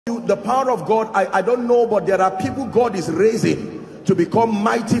The power of God, I don't know, but there are people God is raising to become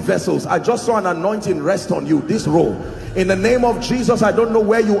mighty vessels. I just saw an anointing rest on you, this row. In the name of Jesus, I don't know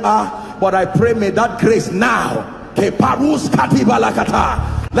where you are, but I pray may that grace now, let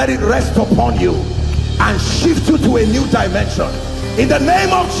it rest upon you and shift you to a new dimension. In the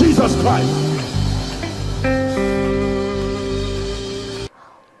name of Jesus Christ.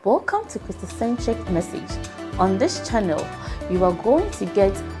 Welcome to Christocentric Message. On this channel, you are going to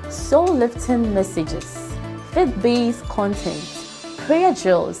get soul-lifting messages, faith-based content, prayer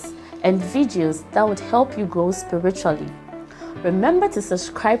drills, and videos that would help you grow spiritually. Remember to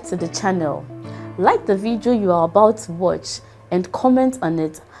subscribe to the channel, like the video you are about to watch, and comment on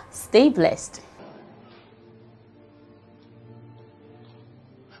it. Stay blessed.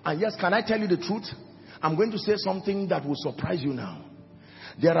 And yes, can I tell you the truth? I'm going to say something that will surprise you now.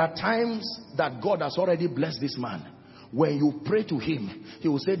 There are times that God has already blessed this man. When you pray to him, he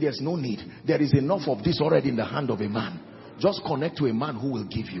will say there's no need. There is enough of this already in the hand of a man. Just connect to a man who will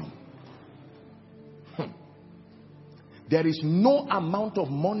give you. There is no amount of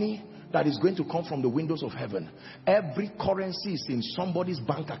money that is going to come from the windows of heaven. Every currency is in somebody's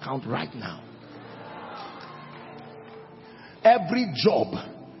bank account right now. Every job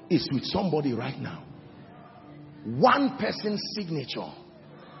is with somebody right now. One person's signature.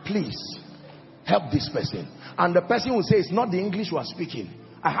 Please help this person. And the person will say, it's not the English you are speaking.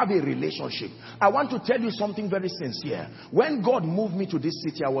 I have a relationship. I want to tell you something very sincere. When God moved me to this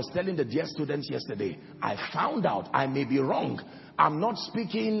city, I was telling the dear students yesterday, I found out, I may be wrong. I'm not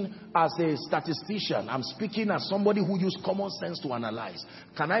speaking as a statistician. I'm speaking as somebody who used common sense to analyze.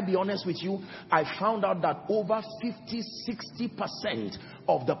 Can I be honest with you? I found out that over 50-60%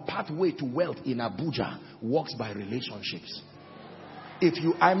 of the pathway to wealth in Abuja works by relationships.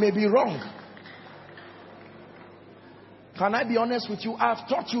 I may be wrong. Can I be honest with you? I've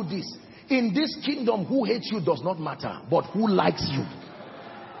taught you this. In this kingdom, who hates you does not matter, but who likes you.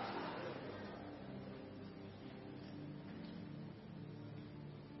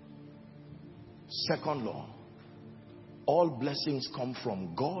 Second law. All blessings come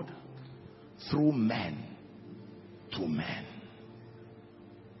from God through men to men.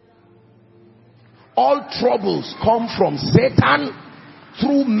 All troubles come from Satan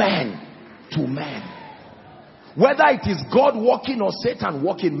through men to men. Whether it is God working or Satan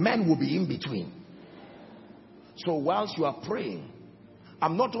working, men will be in between. So whilst you are praying,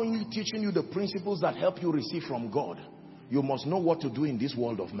 I'm not only teaching you the principles that help you receive from God. You must know what to do in this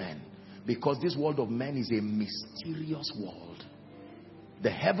world of men. Because this world of men is a mysterious world. The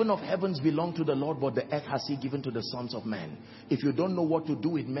heaven of heavens belong to the Lord, but the earth has he given to the sons of men. If you don't know what to do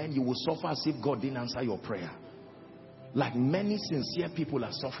with men, you will suffer as if God didn't answer your prayer. Like many sincere people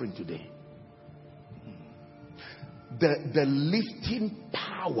are suffering today. The lifting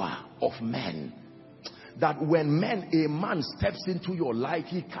power of men, that when a man steps into your life,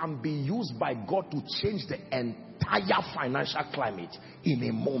 he can be used by God to change the entire financial climate in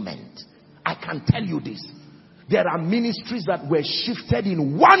a moment. I can tell you this. There are ministries that were shifted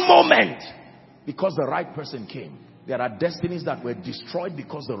in one moment because the right person came. There are destinies that were destroyed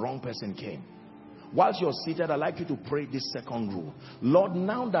because the wrong person came. Whilst you're seated, I'd like you to pray this second rule. Lord,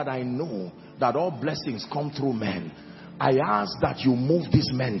 now that I know that all blessings come through men, I ask that you move these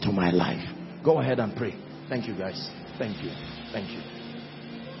men to my life. Go ahead and pray. Thank you, guys. Thank you. Thank you.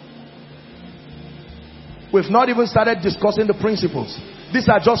 We've not even started discussing the principles. These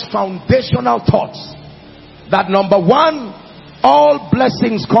are just foundational thoughts. That number one, all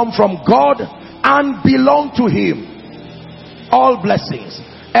blessings come from God and belong to him. All blessings.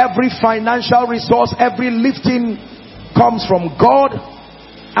 Every financial resource, every lifting comes from God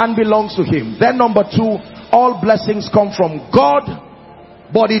and belongs to him. Then number two, all blessings come from God,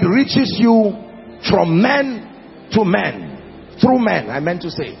 but it reaches you from men to men. Through men, I meant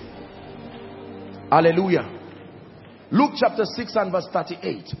to say. Hallelujah. Luke chapter 6 and verse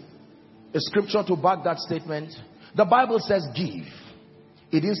 38. A scripture to back that statement. The Bible says give.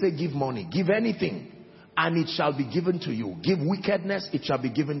 It didn't say give money. Give anything, and it shall be given to you. Give wickedness, it shall be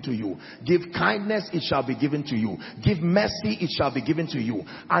given to you. Give kindness, it shall be given to you. Give mercy, it shall be given to you.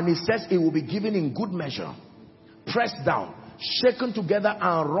 And it says it will be given in good measure, pressed down, shaken together,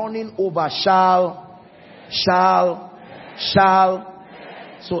 and running over shall.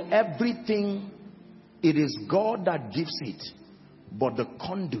 So everything, it is God that gives it, but the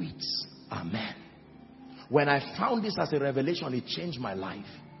conduits are men. When I found this as a revelation, it changed my life.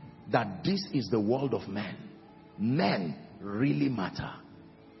 That this is the world of men. Men really matter.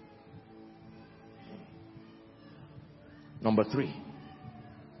 Number three.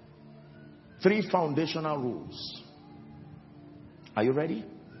 3 foundational rules. Are you ready?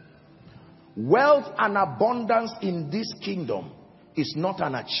 Wealth and abundance in this kingdom is not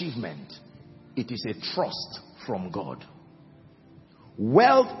an achievement. It is a trust from God.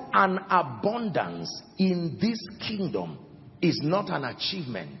 Wealth and abundance in this kingdom is not an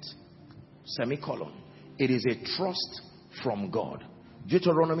achievement. Semicolon. It is a trust from God.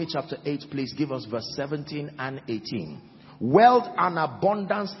 Deuteronomy chapter 8, please give us verse 17 and 18. Wealth and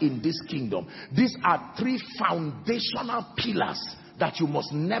abundance in this kingdom. These are three foundational pillars that you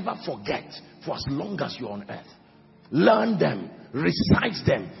must never forget for as long as you're on earth. Learn them, recite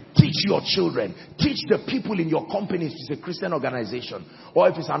them, teach your children, teach the people in your company if it's a Christian organization, or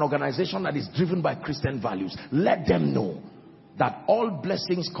if it's an organization that is driven by Christian values. Let them know that all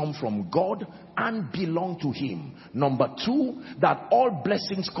blessings come from God and belong to Him. Number two, that all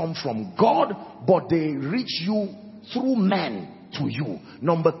blessings come from God, but they reach you through men to you.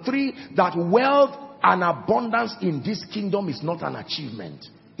 Number three, that wealth and abundance in this kingdom is not an achievement.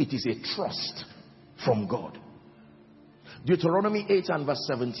 It is a trust from God. Deuteronomy 8 and verse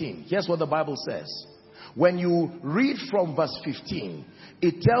 17. Here's what the Bible says. When you read from verse 15,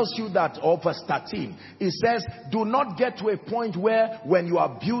 it tells you that, or verse 13, it says, do not get to a point where when you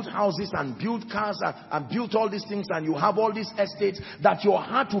have built houses and built cars and built all these things and you have all these estates, that your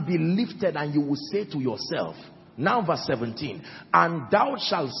heart will be lifted and you will say to yourself, now verse 17, and thou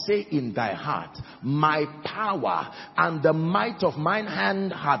shalt say in thy heart, my power and the might of mine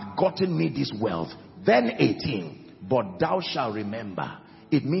hand hath gotten me this wealth. Then 18, but thou shalt remember.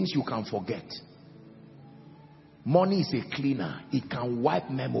 It means you can forget. Money is a cleaner. It can wipe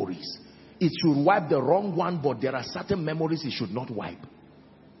memories. It should wipe the wrong one, but there are certain memories it should not wipe.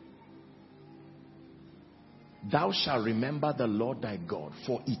 Thou shalt remember the Lord thy God,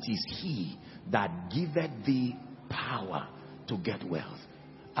 for it is He that giveth thee power to get wealth.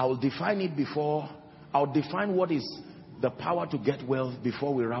 I will define it before. I'll define what is the power to get wealth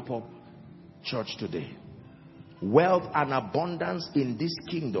before we wrap up church today. Wealth and abundance in this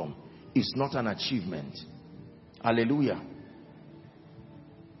kingdom is not an achievement. Hallelujah.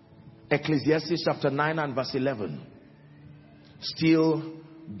 Ecclesiastes chapter 9 and verse 11. Still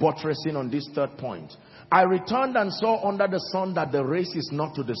buttressing on this third point. I returned and saw under the sun that the race is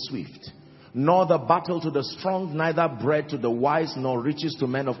not to the swift, nor the battle to the strong, neither bread to the wise, nor riches to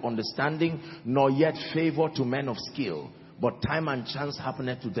men of understanding, nor yet favor to men of skill. But time and chance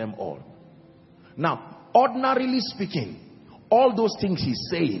happeneth to them all. Now, ordinarily speaking, all those things he's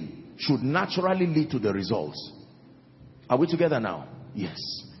saying should naturally lead to the results. Are we together now? Yes.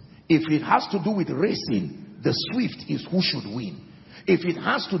 If it has to do with racing, the swift is who should win. If it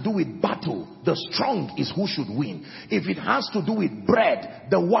has to do with battle, the strong is who should win. If it has to do with bread,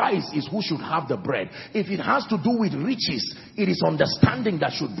 the wise is who should have the bread. If it has to do with riches, it is understanding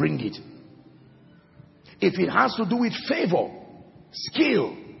that should bring it. If it has to do with favor,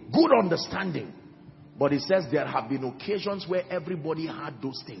 skill, good understanding. But it says there have been occasions where everybody had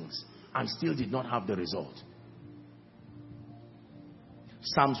those things and still did not have the result.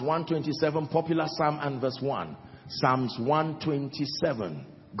 Psalms 127, popular psalm, and verse 1. Psalms 127.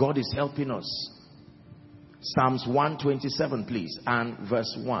 God is helping us. Psalms 127, please, and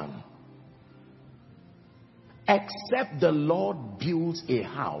verse 1. Except the Lord builds a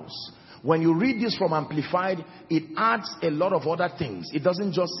house. When you read this from Amplified, it adds a lot of other things. It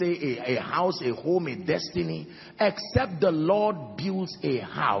doesn't just say a house, a home, a destiny. Except the Lord builds a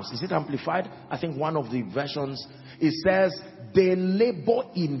house. Is it Amplified? I think one of the versions, it says, they labor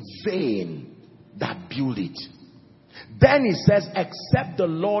in vain that build it. Then it says, except the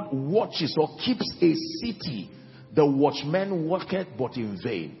Lord watches or keeps a city, the watchman worketh but in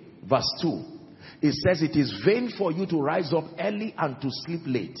vain. Verse 2, it says, it is vain for you to rise up early and to sleep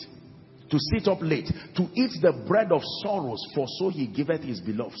late, to sit up late, to eat the bread of sorrows, for so he giveth his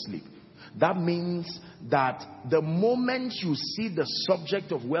beloved sleep. That means that the moment you see the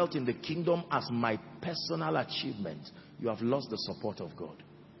subject of wealth in the kingdom as my personal achievement, you have lost the support of God.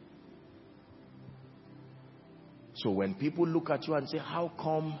 So when people look at you and say, how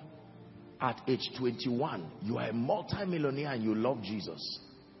come at age 21 you are a multi-millionaire and you love Jesus?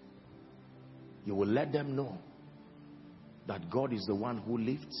 You will let them know that God is the one who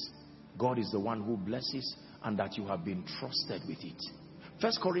lifts, God is the one who blesses, and that you have been trusted with it.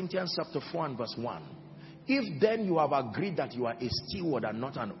 1 Corinthians chapter 4 and verse 1. If then you have agreed that you are a steward and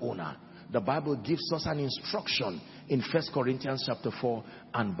not an owner, the Bible gives us an instruction in 1 Corinthians chapter 4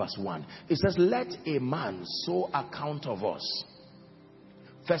 and verse 1. It says, let a man so account of us.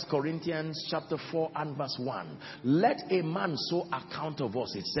 1 Corinthians chapter 4 and verse 1. Let a man so account of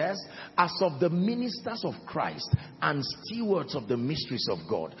us, it says, as of the ministers of Christ and stewards of the mysteries of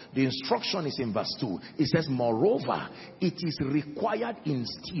God. The instruction is in verse 2. It says, moreover, it is required in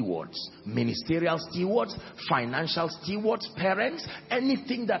stewards, ministerial stewards, financial stewards, parents,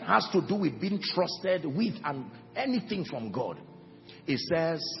 anything that has to do with being trusted with and anything from God. It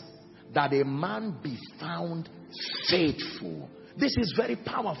says that a man be found faithful. This is very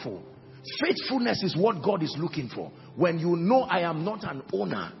powerful. Faithfulness is what God is looking for. When you know I am not an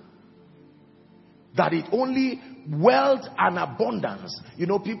owner, that it only wealth and abundance. You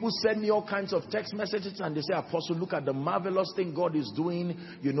know, people send me all kinds of text messages and they say, Apostle, look at the marvelous thing God is doing,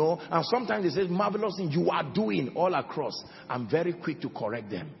 you know. And sometimes they say, marvelous thing you are doing all across. I'm very quick to correct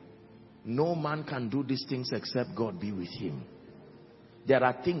them. No man can do these things except God be with him. There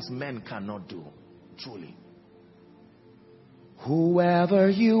are things men cannot do, truly. Whoever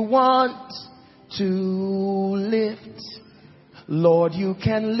you want to lift, Lord, you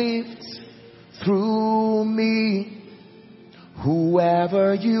can lift through me.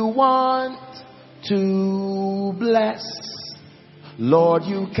 Whoever you want to bless, Lord,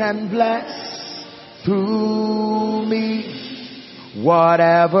 you can bless through me.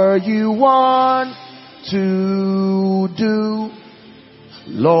 Whatever you want to do,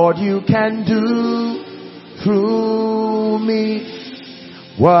 Lord, you can do through me.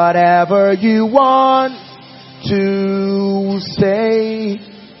 Whatever you want to say,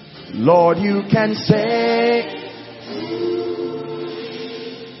 Lord, you can say.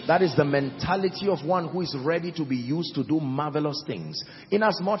 That is the mentality of one who is ready to be used to do marvelous things. In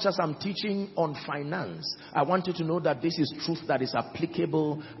as much as I'm teaching on finance, I want you to know that this is truth that is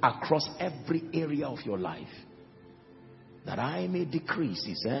applicable across every area of your life. That I may decrease,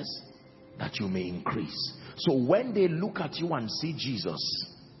 he says, that you may increase. So when they look at you and see Jesus,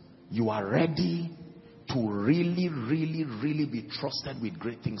 you are ready to really, really, really be trusted with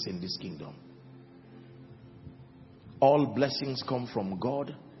great things in this kingdom. All blessings come from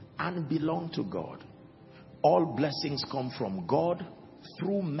God and belong to God. All blessings come from God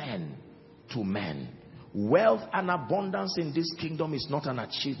through men to men. Wealth and abundance in this kingdom is not an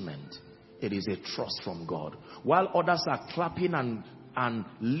achievement. It is a trust from God. While others are clapping and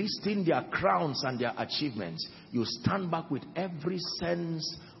listing their crowns and their achievements, you stand back with every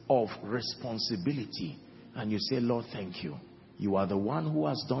sense of responsibility and you say, Lord, thank you. You are the one who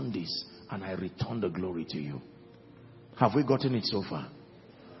has done this and I return the glory to you. Have we gotten it so far?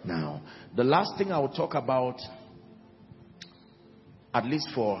 Now, the last thing I will talk about, at least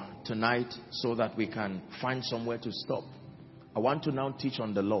for tonight, so that we can find somewhere to stop. I want to now teach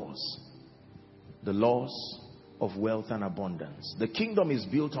on the laws. The laws of wealth and abundance. The kingdom is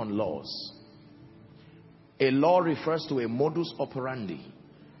built on laws. A law refers to a modus operandi,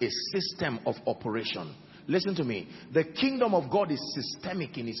 a system of operation. Listen to me. The kingdom of God is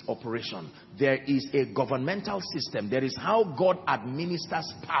systemic in its operation. There is a governmental system. There is how God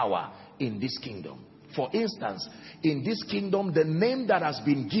administers power in this kingdom. For instance, in this kingdom, the name that has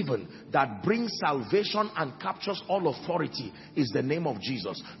been given that brings salvation and captures all authority is the name of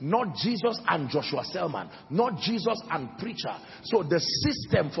Jesus. Not Jesus and Joshua Selman. Not Jesus and preacher. So the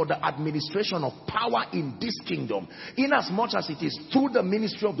system for the administration of power in this kingdom, in as much as it is through the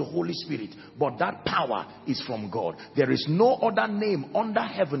ministry of the Holy Spirit, but that power is from God. There is no other name under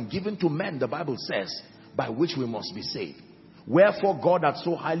heaven given to men, the Bible says, by which we must be saved. Wherefore God hath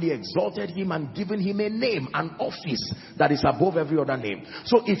so highly exalted him and given him a name, an office that is above every other name.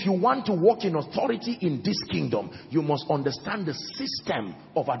 So if you want to walk in authority in this kingdom, you must understand the system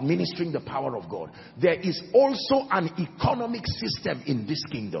of administering the power of God. There is also an economic system in this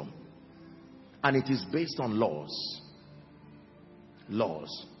kingdom, and it is based on laws.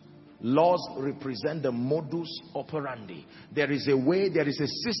 Laws represent the modus operandi. There is a way, there is a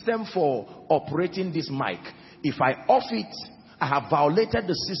system for operating this mic. If I off it, I have violated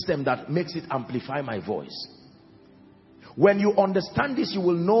the system that makes it amplify my voice. When you understand this, you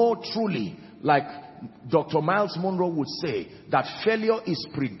will know truly, like Dr. Miles Monroe would say, that failure is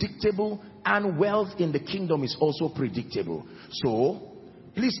predictable and wealth in the kingdom is also predictable. So,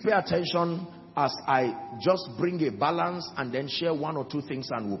 please pay attention as I just bring a balance and then share one or two things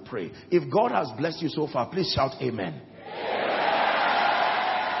and we'll pray. If God has blessed you so far, please shout amen.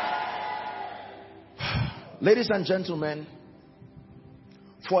 Ladies and gentlemen,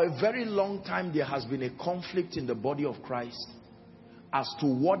 for a very long time there has been a conflict in the body of Christ as to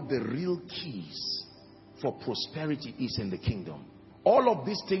what the real keys for prosperity is in the kingdom. All of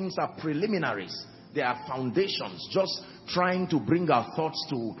these things are preliminaries. They are foundations. Just trying to bring our thoughts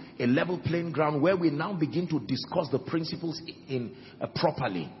to a level playing ground where we now begin to discuss the principles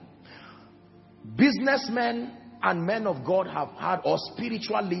properly. Businessmen and men of God have had, or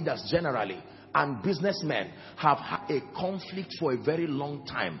spiritual leaders generally, and businessmen have had a conflict for a very long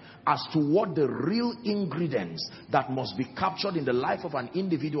time as to what the real ingredients that must be captured in the life of an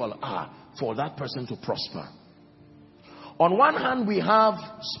individual are for that person to prosper. On one hand, we have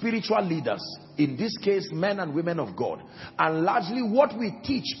spiritual leaders, in this case men and women of God, and largely what we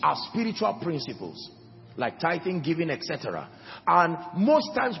teach are spiritual principles like tithing, giving, etc. And most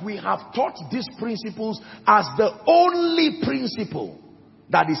times we have taught these principles as the only principle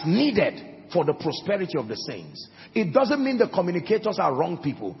that is needed for the prosperity of the saints. It doesn't mean the communicators are wrong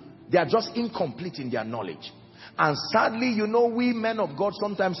people. They are just incomplete in their knowledge. And sadly, you know, we men of God,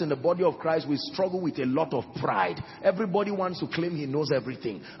 sometimes in the body of Christ, we struggle with a lot of pride. Everybody wants to claim he knows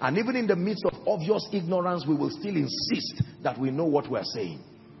everything. And even in the midst of obvious ignorance, we will still insist that we know what we are saying.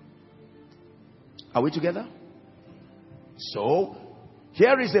 Are we together? So,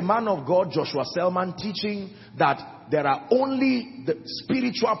 here is a man of God, Joshua Selman, teaching that there are only the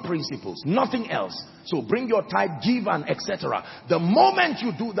spiritual principles, nothing else. So bring your tithe, give, and etc. The moment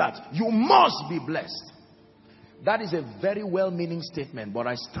you do that, you must be blessed. That is a very well-meaning statement, but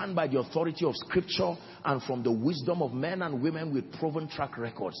I stand by the authority of scripture and from the wisdom of men and women with proven track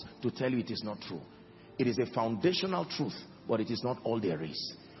records to tell you it is not true. It is a foundational truth, but it is not all there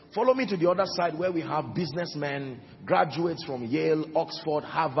is. Follow me to the other side where we have businessmen, graduates from Yale, Oxford,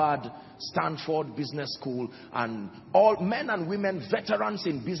 Harvard, Stanford Business School, and all men and women, veterans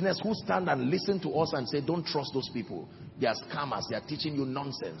in business who stand and listen to us and say, don't trust those people. They are scammers. They are teaching you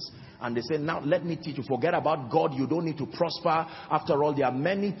nonsense. And they say, now let me teach you. Forget about God. You don't need to prosper. After all, there are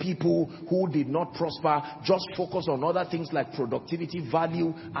many people who did not prosper. Just focus on other things like productivity,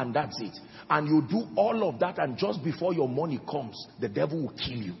 value, and that's it. And you do all of that, and just before your money comes, the devil will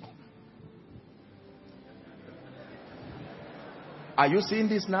kill you. Are you seeing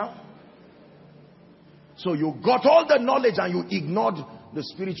this now? So you got all the knowledge and you ignored the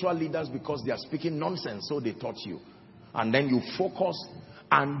spiritual leaders because they are speaking nonsense, so they taught you. And then you focus,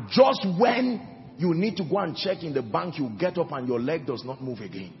 and just when you need to go and check in the bank, you get up and your leg does not move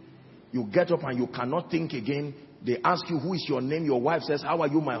again. You get up and you cannot think again. They ask you, who is your name? Your wife says, how are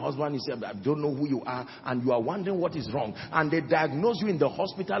you, my husband? You say, I don't know who you are. And you are wondering what is wrong. And they diagnose you in the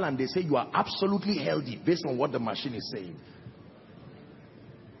hospital and they say you are absolutely healthy based on what the machine is saying.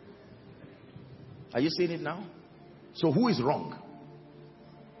 Are you seeing it now? So who is wrong?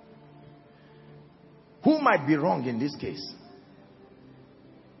 Who might be wrong in this case?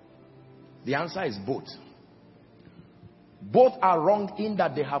 The answer is both. Both are wrong in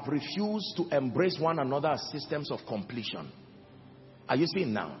that they have refused to embrace one another as systems of completion. Are you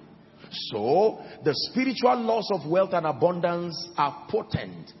seeing now? So, the spiritual laws of wealth and abundance are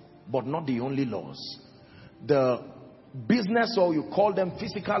potent, but not the only laws. The business, or you call them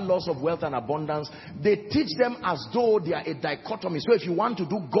physical laws of wealth and abundance, they teach them as though they are a dichotomy. So if you want to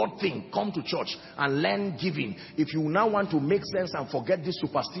do God thing, come to church and learn giving. If you now want to make sense and forget this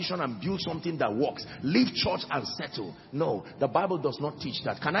superstition and build something that works, leave church and settle. No, the Bible does not teach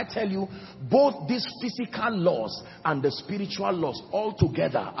that. Can I tell you, both these physical laws and the spiritual laws all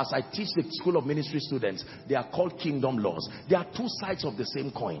together, as I teach the School of Ministry students, they are called kingdom laws. They are two sides of the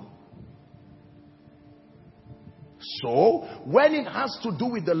same coin. So, when it has to do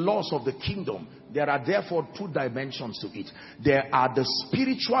with the laws of the kingdom, there are therefore two dimensions to it. There are the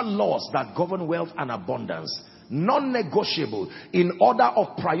spiritual laws that govern wealth and abundance, non-negotiable. In order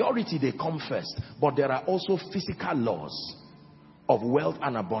of priority, they come first. But there are also physical laws of wealth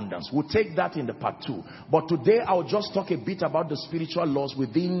and abundance. We'll take that in the part 2. But today, I'll just talk a bit about the spiritual laws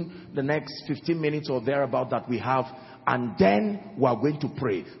within the next 15 minutes or thereabout that we have. And then we are going to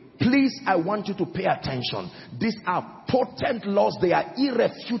pray. Please, I want you to pay attention. These are potent laws. They are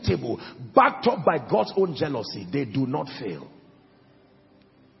irrefutable, backed up by God's own jealousy. They do not fail.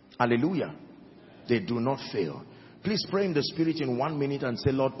 Hallelujah. They do not fail. Please pray in the spirit in 1 minute and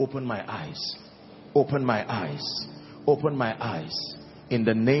say, Lord, open my eyes. Open my eyes. Open my eyes. In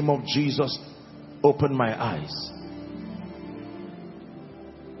the name of Jesus, open my eyes.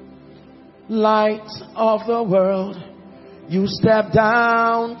 Light of the world, you step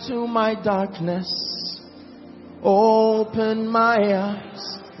down to my darkness. Open my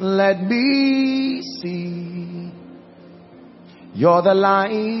eyes, let me see. You're the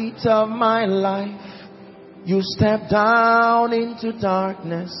light of my life. You step down into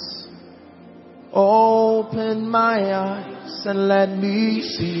darkness. Open my eyes and let me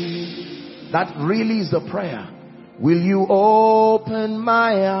see. That really is the prayer. Will you open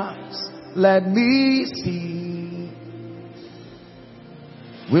my eyes? Let me see.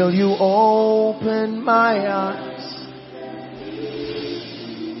 Will you open my eyes?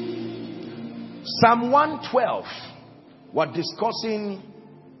 Psalm 112. We're discussing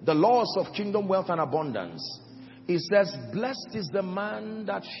the laws of kingdom, wealth, and abundance. It says, blessed is the man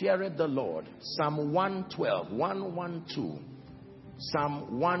that feareth the Lord. Psalm 112, 112.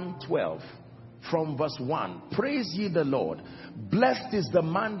 Psalm 112 from verse 1. Praise ye the Lord. Blessed is the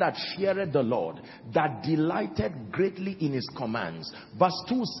man that feareth the Lord, that delighted greatly in his commands. Verse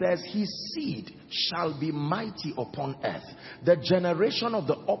 2 says, his seed shall be mighty upon earth. The generation of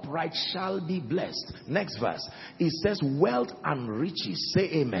the upright shall be blessed. Next verse. It says, wealth and riches. Say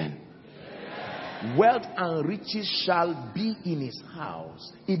amen. Amen. Wealth and riches shall be in his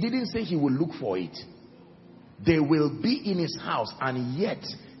house. He didn't say he will look for it. They will be in his house, and yet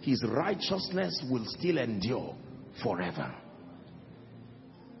his righteousness will still endure forever.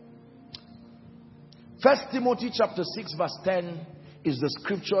 1 Timothy chapter 6 verse 10 is the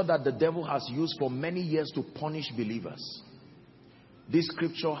scripture that the devil has used for many years to punish believers. This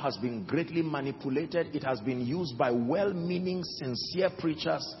scripture has been greatly manipulated. It has been used by well-meaning, sincere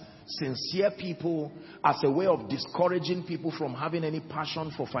preachers, sincere people, as a way of discouraging people from having any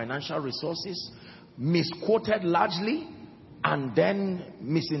passion for financial resources, misquoted largely, and then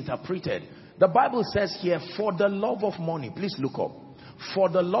misinterpreted. The Bible says here, for the love of money, please look up. For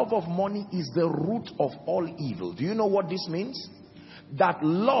the love of money is the root of all evil. Do you know what this means? That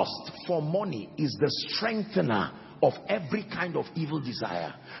lust for money is the strengthener of every kind of evil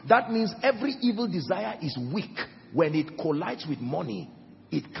desire. That means every evil desire is weak. When it collides with money,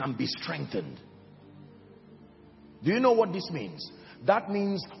 it can be strengthened. Do you know what this means? That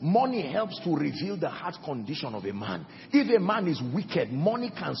means money helps to reveal the heart condition of a man. If a man is wicked,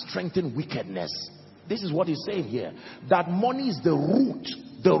 money can strengthen wickedness. This is what he's saying here. That money is the root.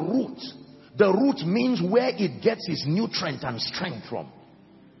 The root. The root means where it gets its nutrient and strength from.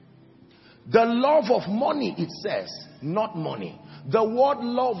 The love of money, it says, not money. The word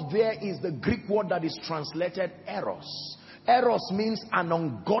love there is the Greek word that is translated eros. Eros means an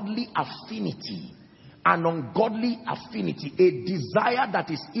ungodly affinity. An ungodly affinity, a desire that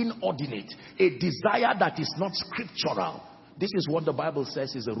is inordinate, a desire that is not scriptural. This is what the Bible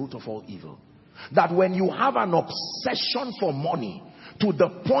says is the root of all evil. That when you have an obsession for money to the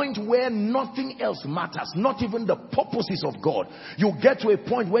point where nothing else matters, not even the purposes of God, you get to a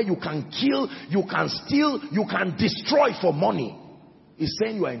point where you can kill, you can steal, you can destroy for money. It's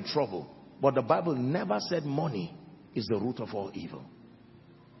saying you are in trouble. But the Bible never said money is the root of all evil.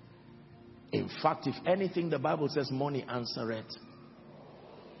 In fact, if anything, the Bible says money answereth.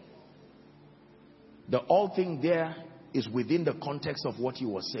 The all thing there is within the context of what you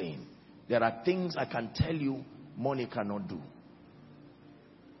were saying. There are things I can tell you money cannot do.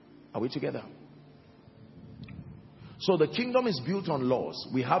 Are we together? So the kingdom is built on laws.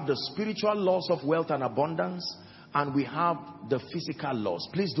 We have the spiritual laws of wealth and abundance, and we have the physical laws.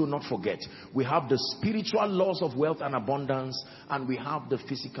 Please do not forget, we have the spiritual laws of wealth and abundance, and we have the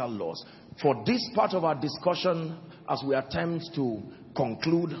physical laws. For this part of our discussion, as we attempt to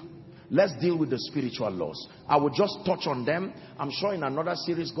conclude, let's deal with the spiritual laws. I will just touch on them. I'm sure in another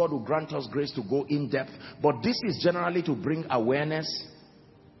series, God will grant us grace to go in depth. But this is generally to bring awareness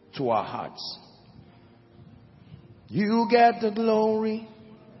to our hearts. You get the glory.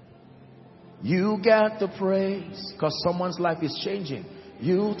 You get the praise. Because someone's life is changing.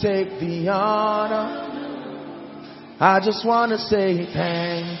 You take the honor. I just want to say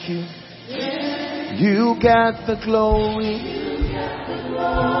thank you. You get the glory.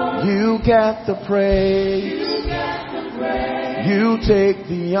 You get the praise. You take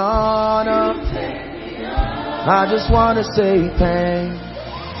the honor. I just want to say thanks.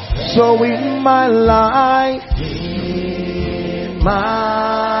 So in my life,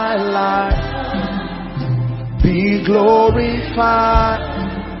 be glorified,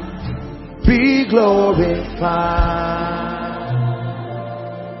 be glorified.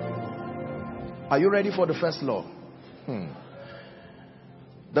 Are you ready for the first law?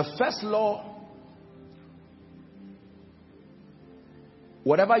 The first law,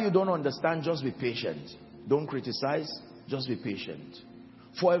 whatever you don't understand, just be patient. Don't criticize, just be patient.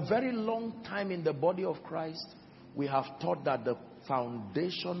 For a very long time in the body of Christ, we have taught that the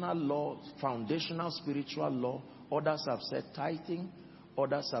foundational law, foundational spiritual law, others have said tithing,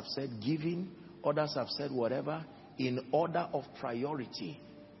 others have said giving, others have said whatever, in order of priority.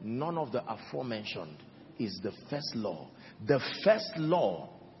 None of the aforementioned is the first law. The first law,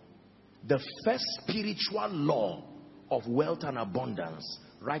 the first spiritual law of wealth and abundance,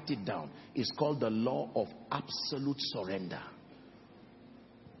 write it down, is called the law of absolute surrender.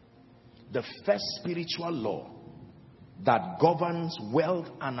 The first spiritual law, that governs wealth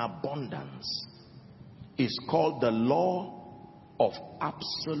and abundance is called the law of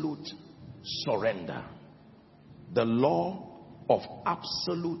absolute surrender. The law of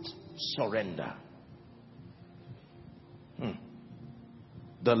absolute surrender.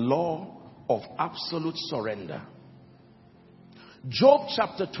 The law of absolute surrender. Job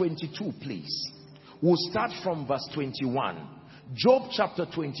chapter 22, please. We'll start from verse 21. Job chapter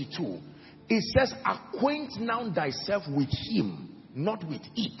 22. It says, acquaint now thyself with him, not with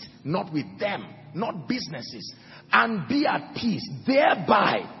it, not with them, not businesses, and be at peace.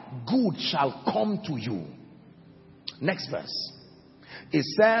 Thereby good shall come to you. Next verse. It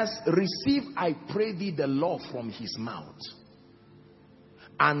says, receive, I pray thee, the law from his mouth,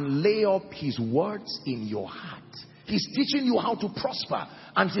 and lay up his words in your heart. He's teaching you how to prosper,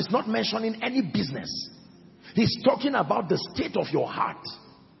 and he's not mentioning any business. He's talking about the state of your heart.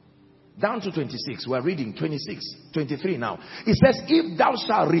 Down to 26, we're reading 26, 23 now. It says, if thou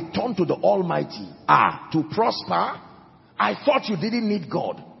shalt return to the Almighty, to prosper, I thought you didn't need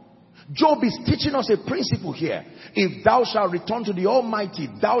God. Job is teaching us a principle here. If thou shalt return to the Almighty,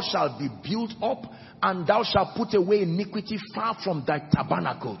 thou shalt be built up, and thou shalt put away iniquity far from thy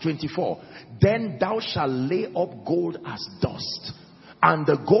tabernacle. 24. Then thou shalt lay up gold as dust, and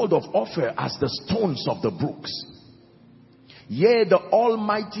the gold of Ophir as the stones of the brooks. Yea, the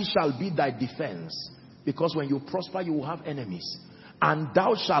Almighty shall be thy defense, because when you prosper, you will have enemies. And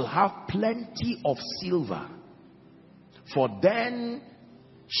thou shalt have plenty of silver, for then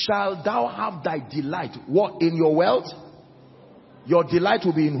shalt thou have thy delight. What? In your wealth? Your delight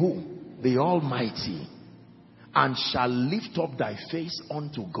will be in who? The Almighty. And shall lift up thy face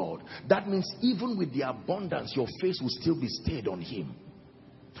unto God. That means even with the abundance, your face will still be stayed on him.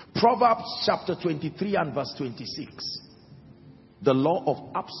 Proverbs chapter 23 and verse 26. The law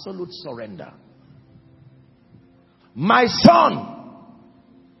of absolute surrender. My son,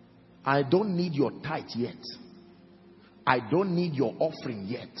 I don't need your tithe yet. I don't need your offering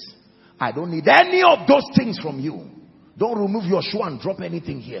yet. I don't need any of those things from you. Don't remove your shoe and drop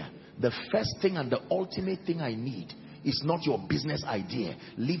anything here. The first thing and the ultimate thing I need is not your business idea.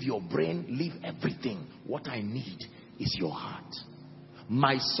 Leave your brain, leave everything. What I need is your heart.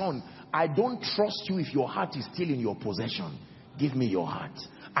 My son, I don't trust you if your heart is still in your possession. Give me your heart.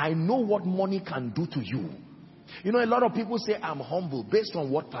 I know what money can do to you. You know, a lot of people say I'm humble. Based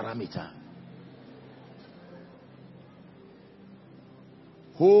on what parameter?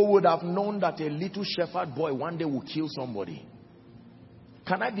 Who would have known that a little shepherd boy one day will kill somebody?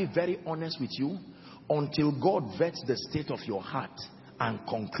 Can I be very honest with you? Until God vets the state of your heart and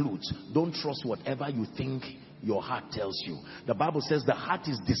concludes, don't trust whatever you think your heart tells you. The Bible says the heart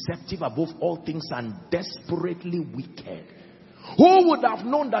is deceptive above all things and desperately wicked. Who would have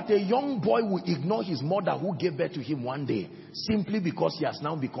known that a young boy would ignore his mother who gave birth to him one day simply because he has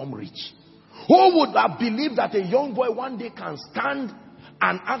now become rich? Who would have believed that a young boy one day can stand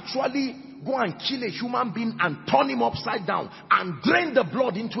and actually go and kill a human being and turn him upside down and drain the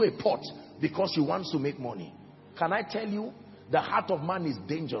blood into a pot because he wants to make money? Can I tell you, the heart of man is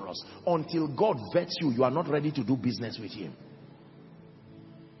dangerous. Until God vets you, you are not ready to do business with him.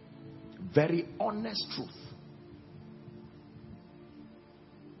 Very honest truth.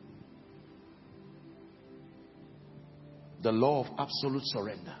 The law of absolute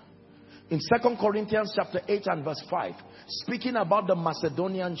surrender. In 2 Corinthians chapter 8 and verse 5, speaking about the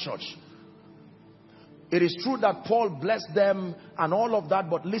Macedonian church, it is true that Paul blessed them and all of that,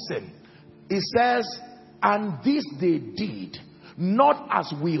 but listen, it says, and this they did, not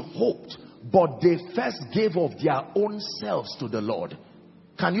as we hoped, but they first gave of their own selves to the Lord.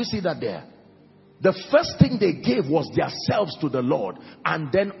 Can you see that there? The first thing they gave was their selves to the Lord,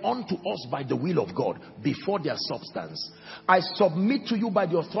 and then unto us by the will of God, before their substance. I submit to you by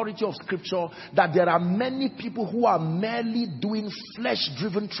the authority of Scripture that there are many people who are merely doing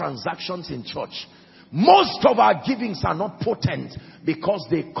flesh-driven transactions in church. Most of our givings are not potent because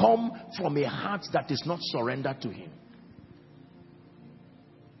they come from a heart that is not surrendered to him.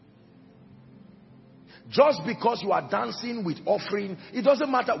 Just because you are dancing with offering, it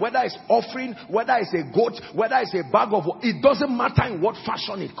doesn't matter whether it's offering, whether it's a goat, whether it's a bag of, it doesn't matter in what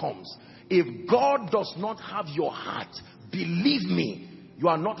fashion it comes. If God does not have your heart, believe me, you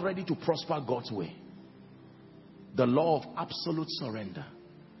are not ready to prosper God's way. The law of absolute surrender.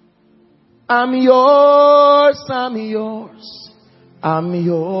 I'm yours, I'm yours, I'm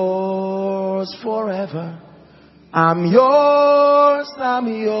yours forever. I'm yours, I'm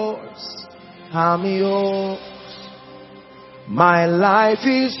yours, I'm yours. My life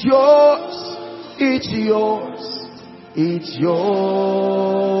is yours, it's yours, it's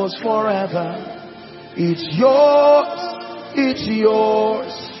yours forever. It's yours, It's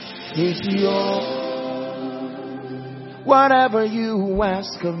yours. It's yours. Whatever you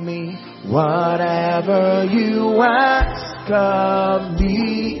ask of me, whatever you ask of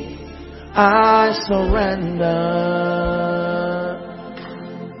me, I surrender.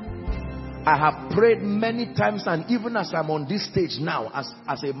 I have prayed many times, and even as I'm on this stage now,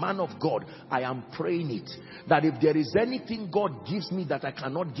 as a man of God, I am praying it, that if there is anything God gives me that I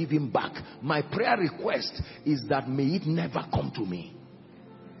cannot give him back, my prayer request is that may it never come to me.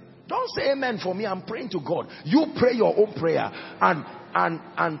 Don't say amen for me. I'm praying to God. You pray your own prayer and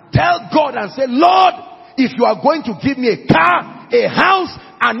tell God and say, Lord, if you are going to give me a car, a house,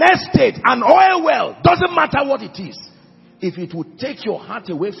 an estate, an oil well, doesn't matter what it is. If it would take your heart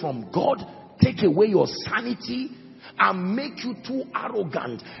away from God, take away your sanity, and make you too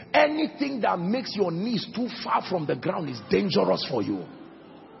arrogant, anything that makes your knees too far from the ground is dangerous for you.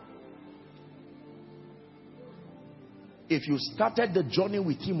 If you started the journey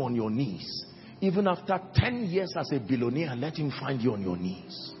with him on your knees, even after 10 years as a billionaire, let him find you on your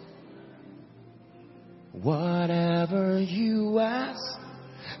knees. Whatever you ask.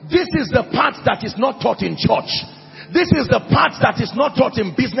 This is the part that is not taught in church. This is the part that is not taught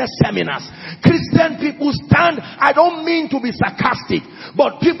in business seminars. Christian people stand, I don't mean to be sarcastic,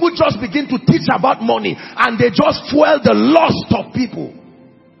 but people just begin to teach about money and they just fuel the lust of people.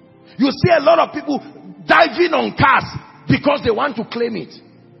 You see a lot of people diving on cars because they want to claim it.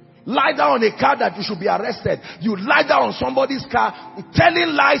 Lie down on a car that you should be arrested. You lie down on somebody's car,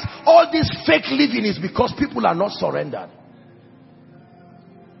 telling lies. All this fake living is because people are not surrendered.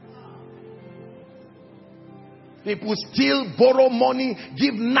 People still borrow money,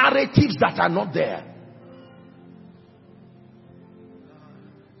 give narratives that are not there.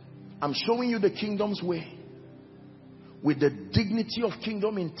 I'm showing you the kingdom's way. With the dignity of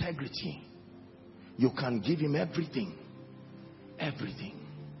kingdom integrity, you can give him everything. Everything.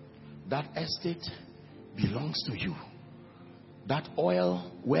 That estate belongs to you. That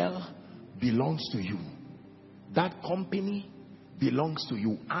oil well belongs to you. That company belongs to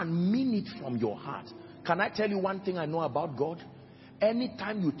you. And mean it from your heart. Can I tell you one thing I know about God?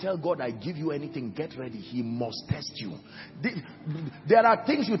 Anytime you tell God, I give you anything, get ready. He must test you. There are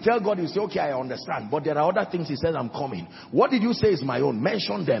things you tell God, you say, okay, I understand. But there are other things he says, I'm coming. What did you say is my own?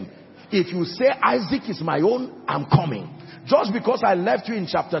 Mention them. If you say Isaac is my own, I'm coming. Just because I left you in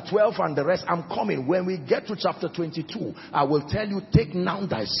chapter 12 and the rest, I'm coming. When we get to chapter 22, I will tell you, take now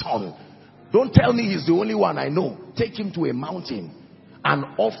thy son. Don't tell me he's the only one I know. Take him to a mountain and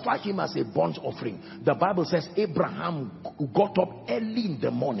offer him as a burnt offering. The Bible says Abraham got up early in the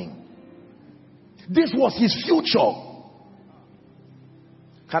morning. This was his future.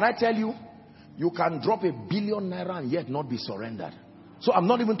 Can I tell you, you can drop $1 billion and yet not be surrendered. So I'm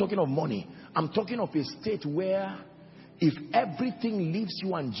not even talking of money. I'm talking of a state where if everything leaves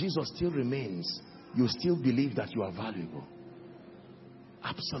you and Jesus still remains, you still believe that you are valuable.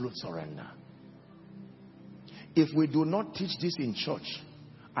 Absolute surrender. If we do not teach this in church,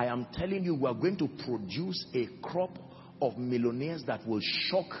 I am telling you, we are going to produce a crop of millionaires that will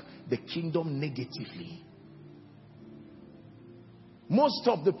shock the kingdom negatively. Most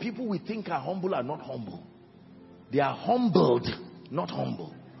of the people we think are humble are not humble. They are humbled, not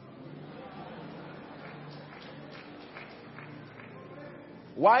humble.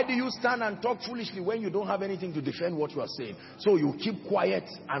 Why do you stand and talk foolishly when you don't have anything to defend what you are saying? So you keep quiet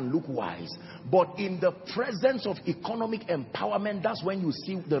and look wise. But in the presence of economic empowerment, that's when you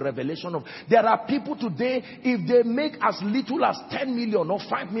see the revelation of... There are people today, if they make as little as 10 million or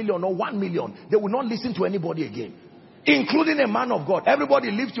 5 million or 1 million, they will not listen to anybody again. Including a man of God.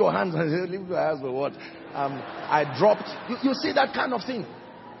 Everybody lift your hands and say, lift your hands for what? I dropped. You see that kind of thing.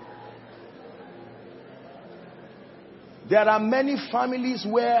 There are many families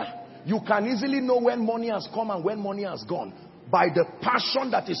where you can easily know when money has come and when money has gone by the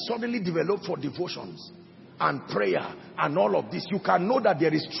passion that is suddenly developed for devotions and prayer and all of this. You can know that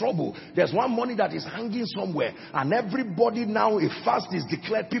there is trouble. There's one money that is hanging somewhere and everybody now, if fast is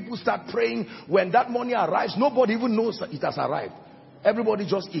declared, people start praying. When that money arrives, nobody even knows that it has arrived. Everybody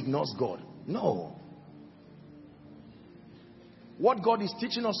just ignores God. No. What God is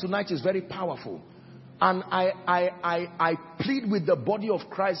teaching us tonight is very powerful. And I plead with the body of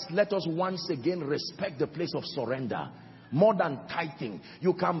Christ, let us once again respect the place of surrender. More than tithing.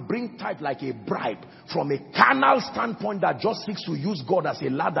 You can bring tithe like a bribe from a carnal standpoint that just seeks to use God as a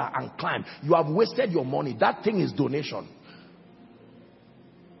ladder and climb. You have wasted your money. That thing is donation.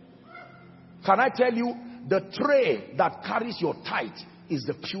 Can I tell you, the tray that carries your tithe is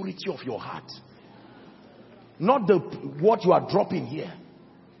the purity of your heart. Not what you are dropping here.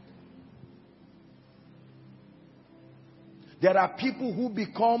 There are people who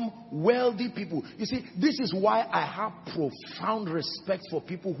become wealthy people. You see, this is why I have profound respect for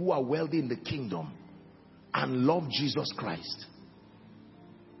people who are wealthy in the kingdom and love Jesus Christ.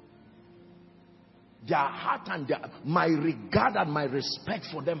 Their heart and my regard and my respect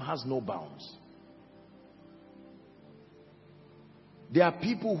for them has no bounds. There are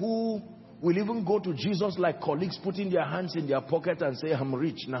people who will even go to Jesus like colleagues, putting their hands in their pocket and say, I'm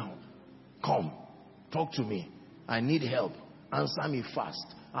rich now. Come, talk to me. I need help. Answer me fast.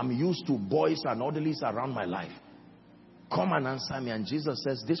 I'm used to boys and orderlies around my life. Come and answer me. And Jesus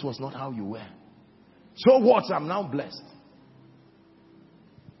says, this was not how you were. So what? I'm now blessed.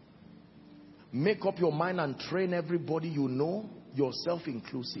 Make up your mind and train everybody you know, yourself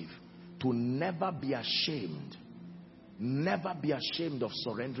inclusive, to never be ashamed. Never be ashamed of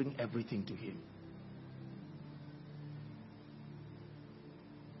surrendering everything to him.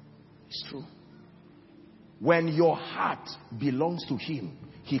 It's true. When your heart belongs to him,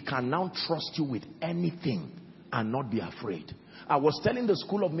 he can now trust you with anything and not be afraid. I was telling the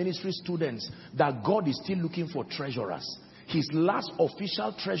School of Ministry students that God is still looking for treasurers. His last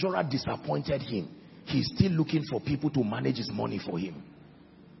official treasurer disappointed him. He's still looking for people to manage his money for him.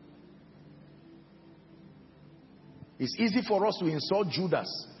 It's easy for us to insult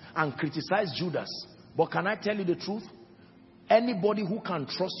Judas and criticize Judas. But can I tell you the truth? Anybody who can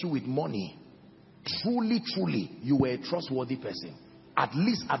trust you with money, truly, you were a trustworthy person. At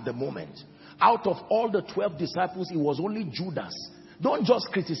least at the moment. Out of all the 12 disciples, it was only Judas. Don't just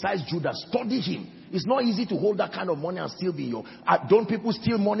criticize Judas. Study him. It's not easy to hold that kind of money and still be your... Don't people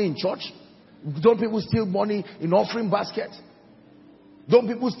steal money in church? Don't people steal money in offering basket? Don't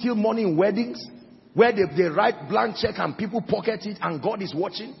people steal money in weddings? Where they write blank check and people pocket it and God is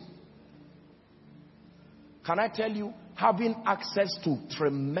watching? Can I tell you, having access to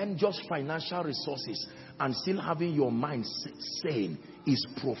tremendous financial resources and still having your mind sane is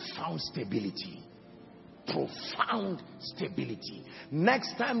profound stability. Profound stability.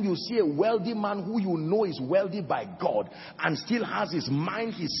 Next time you see a wealthy man who you know is wealthy by God and still has his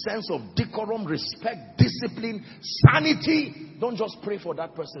mind, his sense of decorum, respect, discipline, sanity, don't just pray for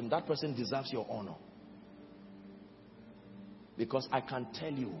that person. That person deserves your honor. Because I can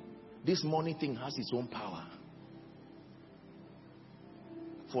tell you, this money thing has its own power.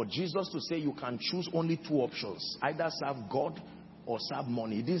 For Jesus to say you can choose only two options, either serve God or serve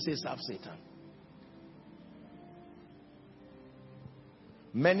money. He didn't say serve Satan.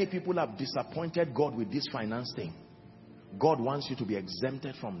 Many people have disappointed God with this finance thing. God wants you to be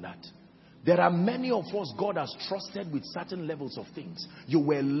exempted from that. There are many of us God has trusted with certain levels of things. You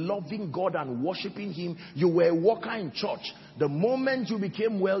were loving God and worshiping him. You were a worker in church. The moment you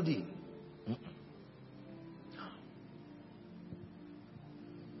became wealthy,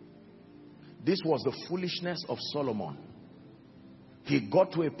 this was the foolishness of Solomon. He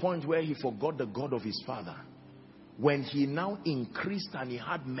got to a point where he forgot the God of his father. When he now increased and he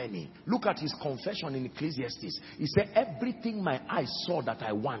had many. Look at his confession in Ecclesiastes. He said, everything my eyes saw that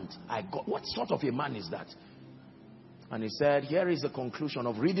I want, I got. What sort of a man is that? And he said, here is the conclusion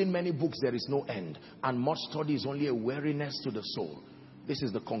of reading many books, there is no end. And much study is only a weariness to the soul. This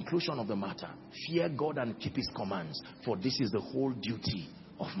is the conclusion of the matter. Fear God and keep his commands, for this is the whole duty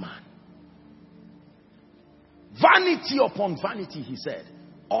of man. Vanity upon vanity, he said.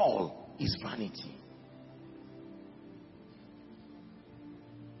 All is vanity.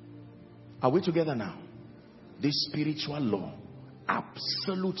 Are we together now? This spiritual law,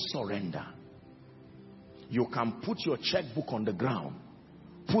 absolute surrender. You can put your checkbook on the ground,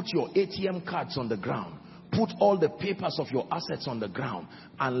 put your ATM cards on the ground, put all the papers of your assets on the ground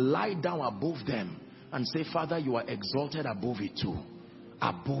and lie down above them and say, Father, you are exalted above it too.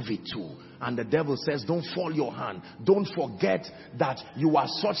 Above it too. And the devil says, don't fall your hand. Don't forget that you are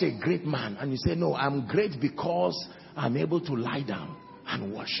such a great man. And you say, no, I'm great because I'm able to lie down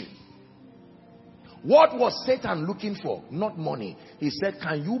and worship. What was Satan looking for? Not money. He said,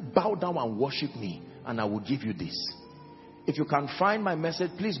 can you bow down and worship me? And I will give you this. If you can find my message,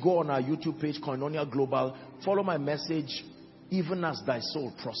 please go on our YouTube page, Koinonia Global. Follow my message, even as thy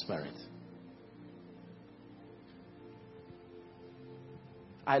soul prospereth.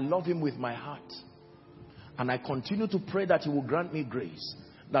 I love him with my heart. And I continue to pray that he will grant me grace.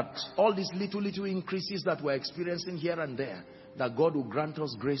 That all these little increases that we're experiencing here and there, that God will grant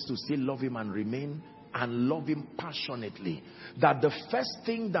us grace to still love him and remain and love him passionately. That the first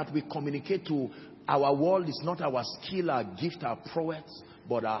thing that we communicate to our world is not our skill, our gift, our prowess,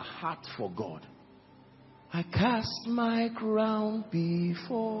 but our heart for God. I cast my crown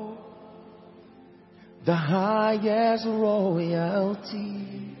before the highest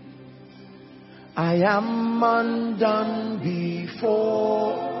royalty. I am undone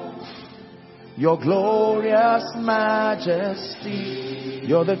before your glorious majesty.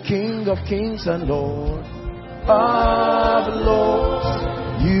 You're the King of kings and Lord of lords.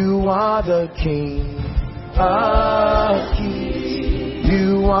 You are the King of kings.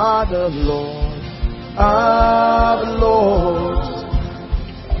 You are the Lord of lords.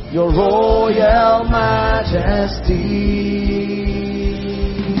 Your royal majesty.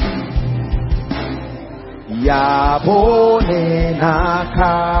 Yabone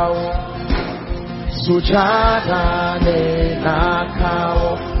nakao, sujada ne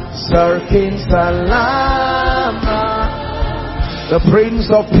nakao, Sirkin Salama, the Prince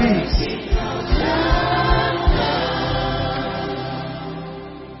of Peace.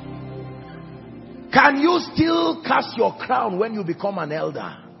 Can you still cast your crown when you become an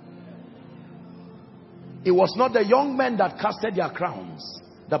elder? It was not the young men that casted their crowns.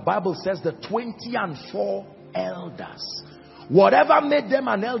 The Bible says the 24 elders. Whatever made them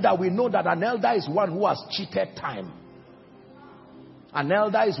an elder, we know that an elder is one who has cheated time. An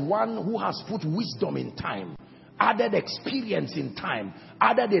elder is one who has put wisdom in time, added experience in time,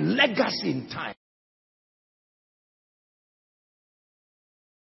 added a legacy in time.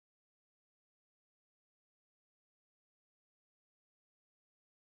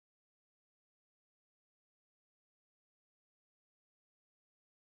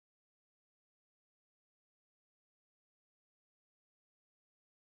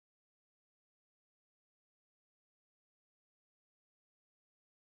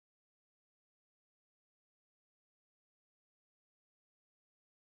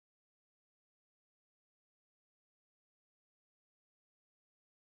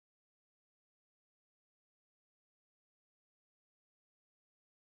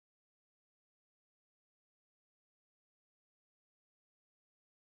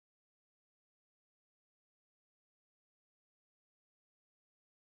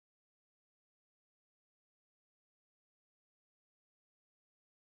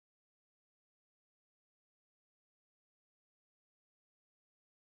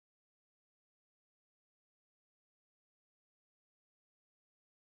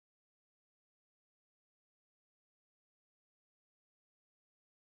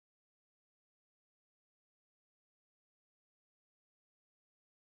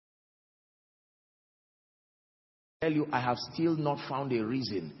 Tell you, I have still not found a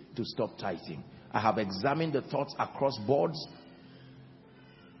reason to stop tithing. I have examined the thoughts across boards.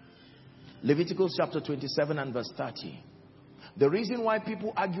 Leviticus chapter 27 and verse 30. The reason why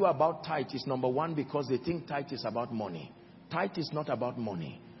people argue about tithe is, number one, because they think tithe is about money. Tithe is not about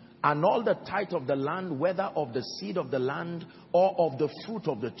money. And all the tithe of the land, whether of the seed of the land or of the fruit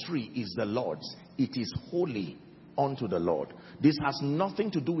of the tree, is the Lord's. It is holy unto the Lord. This has nothing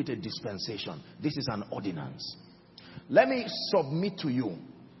to do with a dispensation. This is an ordinance. Let me submit to you.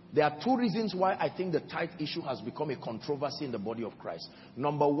 There are two reasons why I think the tithe issue has become a controversy in the body of Christ.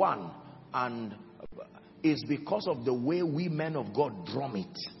 Number one, and is because of the way we men of God drum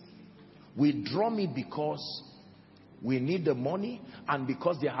it. We drum it because we need the money, and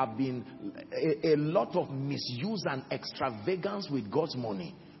because there have been a lot of misuse and extravagance with God's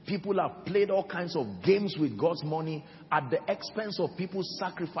money. People have played all kinds of games with God's money at the expense of people's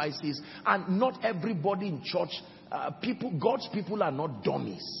sacrifices. And not everybody in church, God's people are not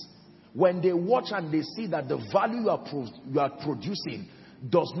dummies. When they watch and they see that the value you are producing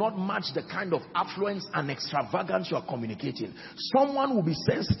does not match the kind of affluence and extravagance you are communicating, someone will be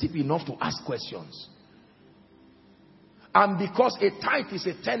sensitive enough to ask questions. And because a tithe is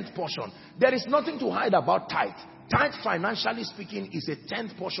a 10th portion, there is nothing to hide about tithe. Tithe, financially speaking, is a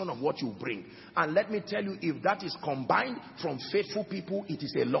 10th portion of what you bring. And let me tell you, if that is combined from faithful people, it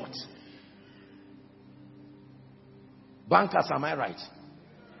is a lot. Bankers, am I right?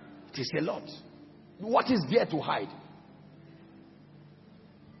 It is a lot. What is there to hide?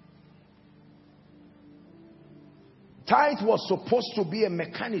 Tithe was supposed to be a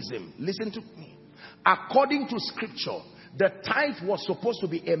mechanism. Listen to me. According to scripture, the tithe was supposed to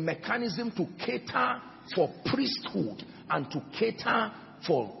be a mechanism to cater for priesthood and to cater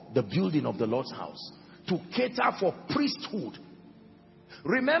for the building of the Lord's house. To cater for priesthood.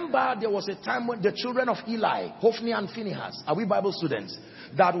 Remember, there was a time when the children of Eli, Hophni and Phinehas, are we Bible students?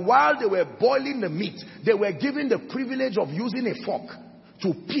 That while they were boiling the meat, they were given the privilege of using a fork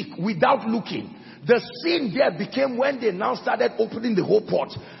to pick without looking. The sin there became when they now started opening the whole pot,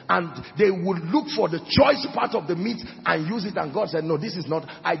 and they would look for the choice part of the meat and use it, and God said, no, this is not.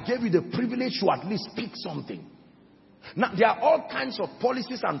 I gave you the privilege to at least pick something. Now, there are all kinds of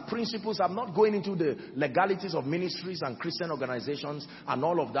policies and principles. I'm not going into the legalities of ministries and Christian organizations and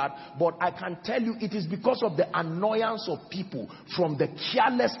all of that. But I can tell you it is because of the annoyance of people from the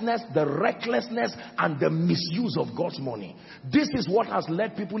carelessness, the recklessness, and the misuse of God's money. This is what has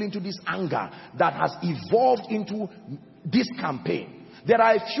led people into this anger that has evolved into this campaign. There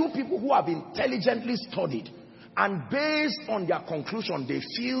are a few people who have intelligently studied, and based on their conclusion, they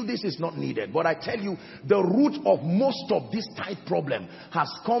feel this is not needed. But I tell you, the root of most of this tithe problem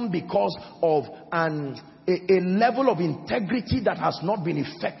has come because of a level of integrity that has not been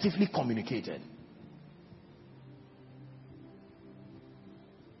effectively communicated.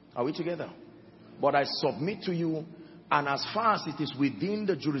 Are we together? But I submit to you, and as far as it is within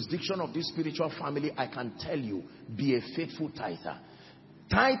the jurisdiction of this spiritual family, I can tell you, be a faithful tither.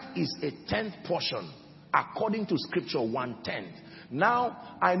 Tithe is a 10th portion. According to scripture, 1/10.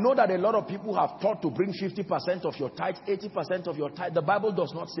 Now, I know that a lot of people have taught to bring 50% of your tithe, 80% of your tithe. The Bible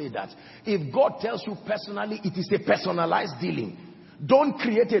does not say that. If God tells you personally, it is a personalized dealing. Don't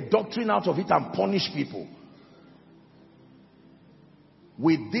create a doctrine out of it and punish people.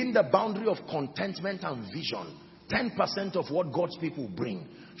 Within the boundary of contentment and vision, 10% of what God's people bring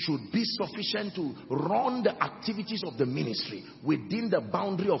should be sufficient to run the activities of the ministry within the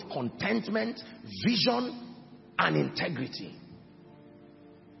boundary of contentment, vision, and integrity.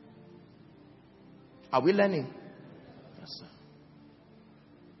 Are we learning? Yes, sir.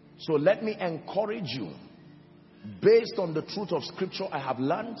 So let me encourage you, based on the truth of scripture I have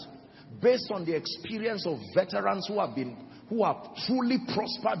learned, based on the experience of veterans who have truly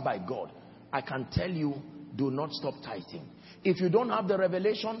prospered by God, I can tell you, do not stop tithing. If you don't have the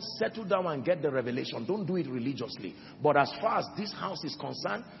revelation, settle down and get the revelation. Don't do it religiously. But as far as this house is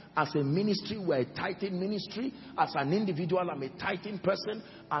concerned, as a ministry, we're a tithing ministry. As an individual, I'm a tithing person.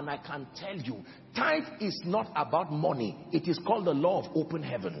 And I can tell you, tithe is not about money. It is called the law of open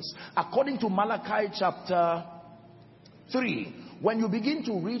heavens. According to Malachi chapter 3, when you begin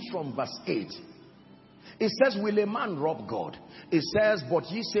to read from verse 8, it says, will a man rob God? It says, but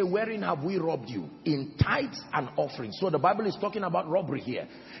ye say, wherein have we robbed you? In tithes and offerings. So the Bible is talking about robbery here.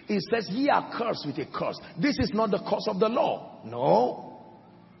 It says, ye are cursed with a curse. This is not the curse of the law. No.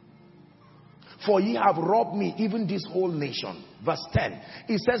 For ye have robbed me, even this whole nation. Verse 10.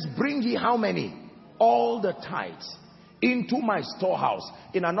 It says, bring ye how many? All the tithes into my storehouse.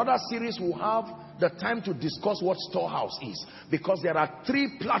 In another series, we'll have the time to discuss what storehouse is, because there are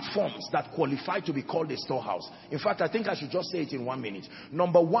 3 platforms that qualify to be called a storehouse. In fact, I think I should just say it in 1 minute.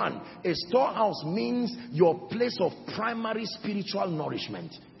 Number 1, a storehouse means your place of primary spiritual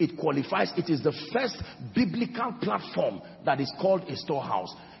nourishment. It qualifies. It is the first biblical platform that is called a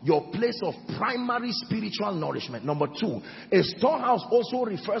storehouse. Your place of primary spiritual nourishment. Number 2, a storehouse also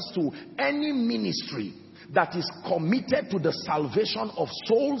refers to any ministry that is committed to the salvation of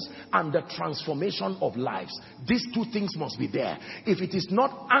souls and the transformation of lives. These 2 things must be there. If it is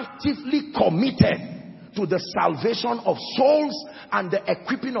not actively committed to the salvation of souls and the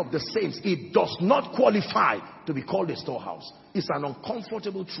equipping of the saints, it does not qualify to be called a storehouse. It's an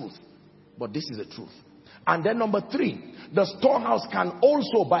uncomfortable truth, but this is the truth. And then number 3, the storehouse can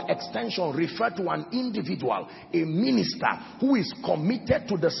also by extension refer to an individual, a minister who is committed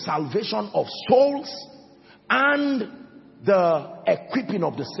to the salvation of souls and the equipping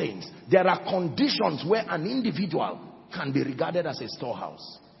of the saints. There are conditions where an individual can be regarded as a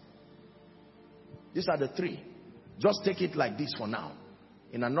storehouse. These are the 3. Just take it like this for now.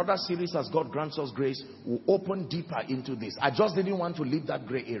 In another series, as God grants us grace, we'll open deeper into this. I just didn't want to leave that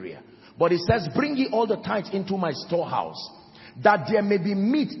gray area. But it says, bring ye all the tithes into my storehouse, that there may be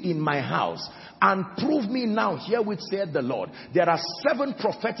meat in my house. And prove me now, herewith saith the Lord. There are 7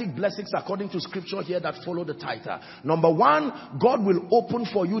 prophetic blessings according to scripture here that follow the tither. Number 1, God will open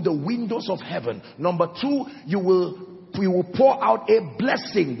for you the windows of heaven. Number 2, you will pour out a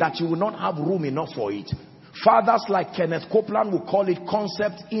blessing that you will not have room enough for it. Fathers like Kenneth Copeland will call it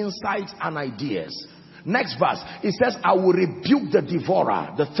concepts, insights, and ideas. Next verse, it says, I will rebuke the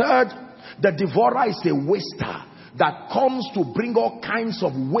devourer. The 3rd, the devourer is a waster that comes to bring all kinds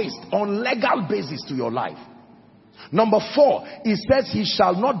of waste on legal basis to your life. Number 4, it says he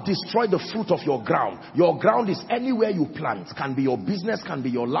shall not destroy the fruit of your ground. Your ground is anywhere you plant. Can be your business, can be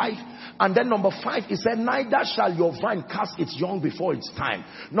your life. And then number 5, it said, neither shall your vine cast its young before its time.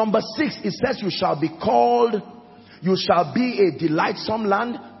 Number 6, it says you shall be called, you shall be a delightsome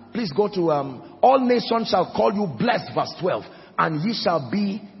land. Please go to all nations shall call you blessed, verse 12. And ye shall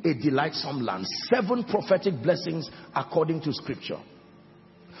be a delightsome land. 7 prophetic blessings according to scripture.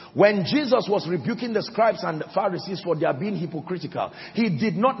 When Jesus was rebuking the scribes and the Pharisees for their being hypocritical, he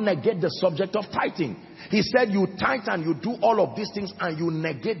did not negate the subject of tithing. He said, you tithe and you do all of these things and you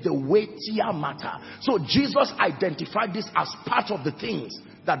negate the weightier matter. So Jesus identified this as part of the things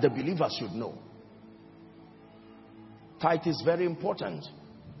that the believers should know. Tithe is very important.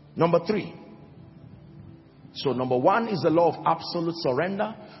 Number 3. So number 1 is the law of absolute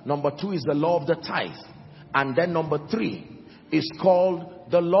surrender. Number 2 is the law of the tithe. And then number 3 is called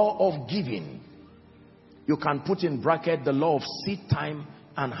the law of giving. You can put in bracket the law of seed time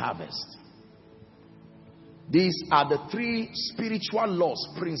and harvest. These are the 3 spiritual laws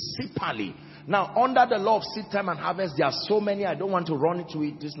principally. Now, under the law of seed time and harvest, there are so many, I don't want to run into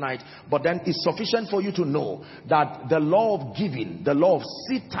it this night, but then it's sufficient for you to know that the law of giving, the law of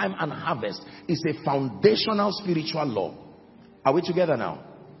seed time and harvest, is a foundational spiritual law. Are we together now?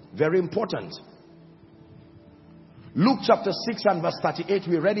 Very important. Luke chapter 6 and verse 38,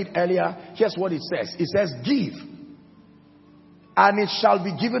 we read it earlier. Here's what it says. It says, give, and it shall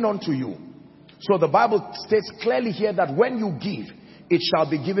be given unto you. So the Bible states clearly here that when you give, it shall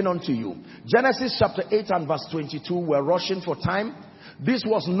be given unto you. Genesis chapter 8 and verse 22, we're rushing for time. This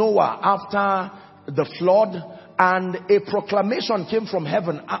was Noah after the flood, and a proclamation came from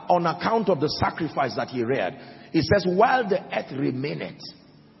heaven on account of the sacrifice that he reared. It says, while the earth remaineth,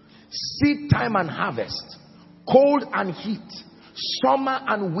 seed time and harvest, cold and heat, summer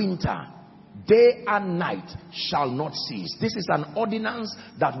and winter, day and night shall not cease. This is an ordinance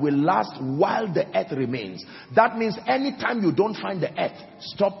that will last while the earth remains. That means anytime you don't find the earth,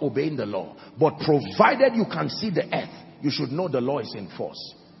 stop obeying the law. But provided you can see the earth, you should know the law is in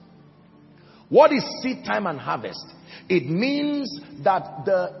force. What is seed time and harvest? It means that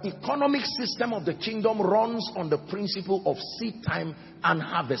the economic system of the kingdom runs on the principle of seed time and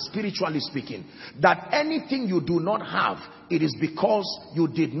harvest, spiritually speaking. That anything you do not have, it is because you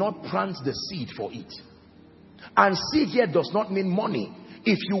did not plant the seed for it. And seed here does not mean money.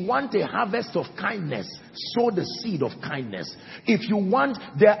 If you want a harvest of kindness, sow the seed of kindness. If you want,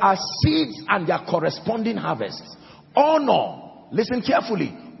 there are seeds and their corresponding harvests. Honor, listen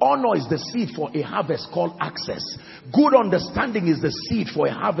carefully. Honor is the seed for a harvest called access. Good understanding is the seed for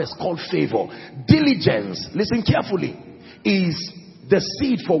a harvest called favor. Diligence, listen carefully, is the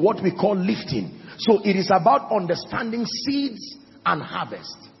seed for what we call lifting. So it is about understanding seeds and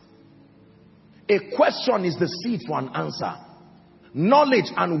harvest. A question is the seed for an answer.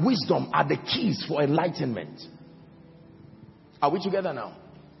 Knowledge and wisdom are the keys for enlightenment. Are we together now?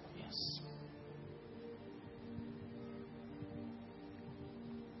 Yes.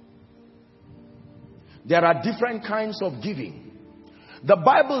 There are different kinds of giving. The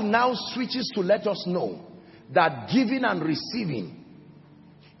Bible now switches to let us know that giving and receiving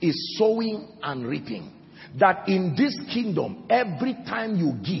is sowing and reaping. That in this kingdom, every time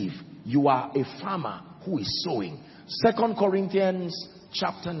you give, you are a farmer who is sowing. 2 Corinthians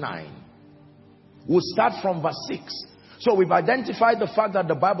chapter 9. We'll start from verse 6. So we've identified the fact that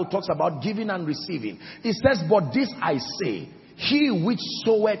the Bible talks about giving and receiving. It says, but this I say, he which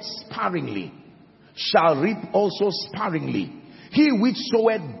soweth sparingly shall reap also sparingly. He which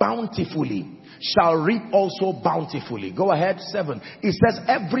soweth bountifully shall reap also bountifully. Go ahead, 7. It says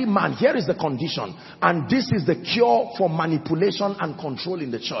every man, here is the condition, and this is the cure for manipulation and control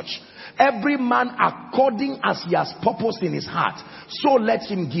in the church. Every man according as he has purposed in his heart, so let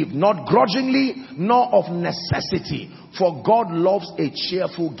him give, not grudgingly nor of necessity, for God loves a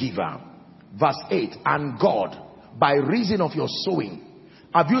cheerful giver. Verse 8, and God, by reason of your sowing.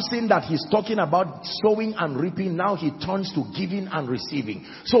 Have you seen that he's talking about sowing and reaping? Now he turns to giving and receiving.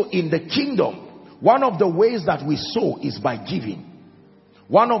 So in the kingdom, one of the ways that we sow is by giving.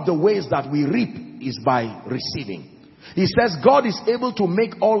 One of the ways that we reap is by receiving. He says God is able to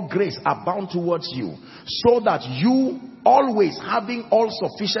make all grace abound towards you, so that you always, having all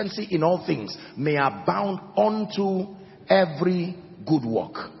sufficiency in all things, may abound unto every good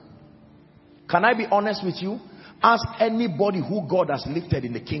work. Can I be honest with you? Ask anybody who God has lifted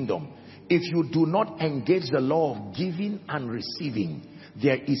in the kingdom. If you do not engage the law of giving and receiving,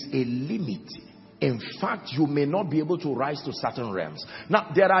 there is a limit. In fact, you may not be able to rise to certain realms.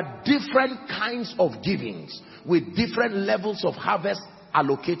 Now, there are different kinds of givings with different levels of harvest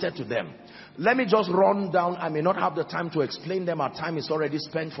allocated to them. Let me just run down. I may not have the time to explain them. Our time is already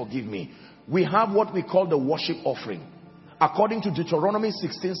spent. Forgive me. We have what we call the worship offering. According to Deuteronomy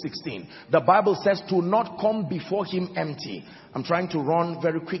 16:16, the Bible says to not come before him empty. I'm trying to run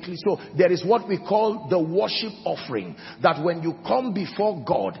very quickly. So there is what we call the worship offering. That when you come before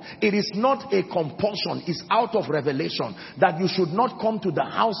God, it is not a compulsion. It's out of revelation that you should not come to the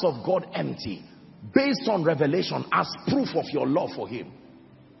house of God empty. Based on revelation as proof of your love for him.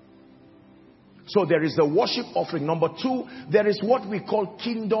 So there is the worship offering. Number two, there is what we call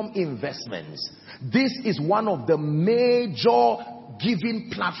kingdom investments. This is one of the major giving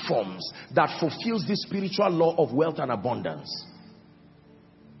platforms that fulfills this spiritual law of wealth and abundance.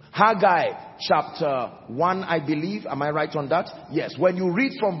 Haggai chapter 1, I believe. Am I right on that? Yes. When you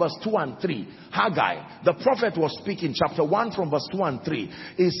read from verse 2 and 3, Haggai, the prophet was speaking, chapter 1 from verse 2 and 3.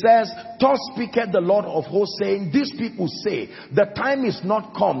 It says, "Thus speaketh the Lord of hosts, saying, these people say, the time is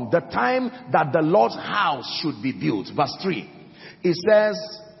not come, the time that the Lord's house should be built." Verse 3. It says,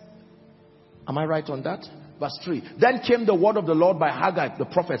 am I right on that? Verse 3. "Then came the word of the Lord by Haggai the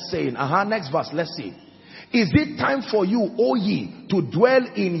prophet, saying," next verse, let's see. "Is it time for you, O ye, to dwell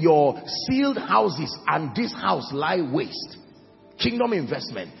in your sealed houses, and this house lie waste?" Kingdom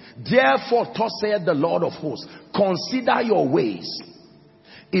investment. "Therefore, thus saith the Lord of hosts, consider your ways."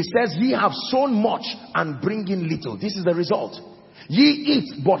 It says, "Ye have sown much and bring in little." This is the result. "Ye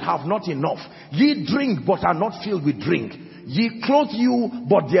eat, but have not enough. Ye drink, but are not filled with drink. Ye clothe you,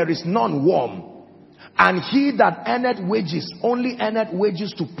 but there is none warm. And he that earneth wages only earneth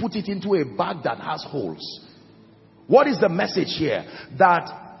wages to put it into a bag that has holes." What is the message here?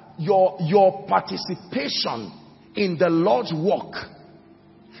 That your participation in the Lord's work,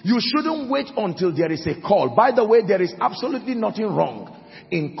 you shouldn't wait until there is a call. By the way, there is absolutely nothing wrong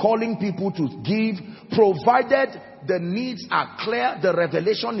in calling people to give, provided the needs are clear, the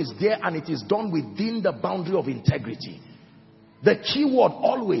revelation is there, and it is done within the boundary of integrity. The key word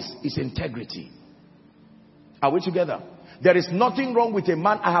always is integrity. Are we together? There is nothing wrong with a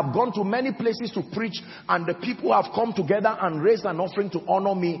man. I have gone to many places to preach, and the people have come together and raised an offering to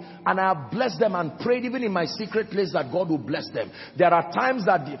honor me, and I have blessed them and prayed even in my secret place that God will bless them. There are times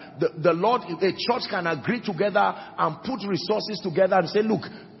that the Lord, a church can agree together and put resources together and say, "Look,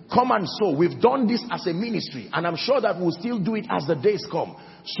 come and sow." We've done this as a ministry, and I'm sure that we'll still do it as the days come.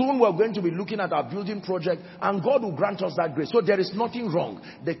 Soon we're going to be looking at our building project, and God will grant us that grace. So there is nothing wrong.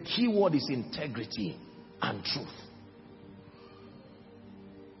 The key word is integrity and truth.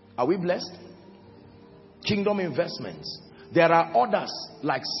 Are we blessed? Kingdom investments. There are others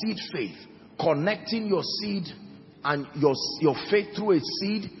like seed faith, connecting your seed and your faith through a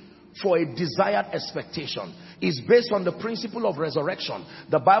seed for a desired expectation. Is based on the principle of resurrection.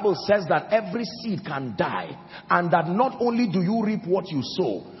 The Bible says that every seed can die, and that not only do you reap what you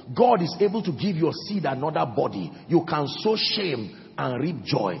sow, God is able to give your seed another body. You can sow shame and reap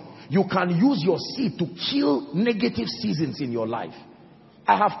joy. You can use your seed to kill negative seasons in your life.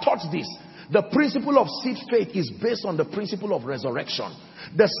 I have taught this. The principle of seed faith is based on the principle of resurrection.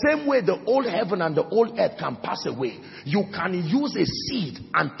 The same way the old heaven and the old earth can pass away, you can use a seed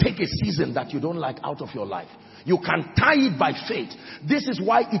and take a season that you don't like out of your life. You can tie it by faith. This is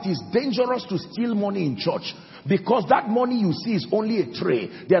why it is dangerous to steal money in church, because that money you see is only a tray.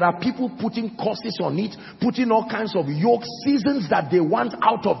 There are people putting curses on it, putting all kinds of yoke seasons that they want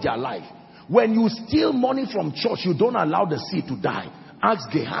out of their life. When you steal money from church, you don't allow the seed to die.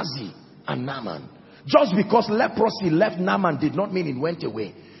 Ask Gehazi and Naaman. Just because leprosy left Naaman did not mean it went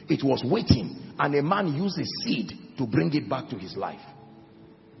away. It was waiting, and a man used a seed to bring it back to his life.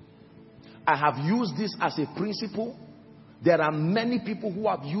 I have used this as a principle. There are many people who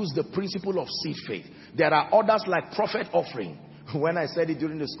have used the principle of seed faith. There are others like prophet offering. When I said it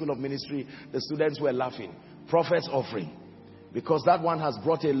during the school of ministry, the students were laughing. Prophet's offering. Because that one has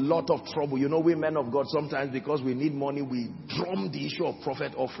brought a lot of trouble. You know, we men of God, sometimes because we need money, we drum the issue of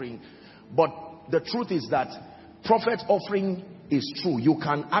prophet offering. But the truth is that prophet offering is true. You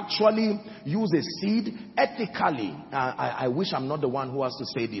can actually use a seed ethically. I wish I'm not the one who has to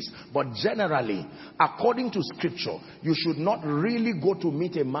say this. But generally, according to scripture, you should not really go to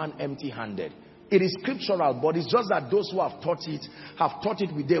meet a man empty-handed. It is scriptural, but it's just that those who have taught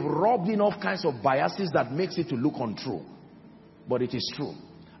it with, they've rubbed in all kinds of biases that makes it to look untrue. But it is true.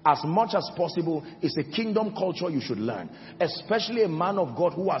 As much as possible, it's a kingdom culture you should learn. Especially a man of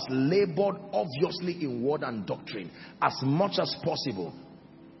God who has labored obviously in word and doctrine. As much as possible.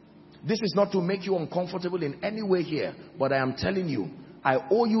 This is not to make you uncomfortable in any way here. But I am telling you, I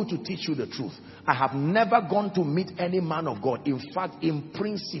owe you to teach you the truth. I have never gone to meet any man of God. In fact, in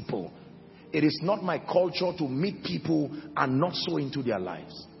principle, it is not my culture to meet people and not sow into their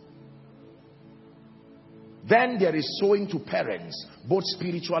lives. Then there is sowing to parents, both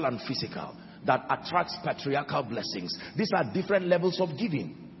spiritual and physical, that attracts patriarchal blessings. These are different levels of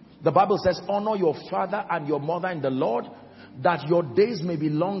giving. The Bible says, honor your father and your mother in the Lord, that your days may be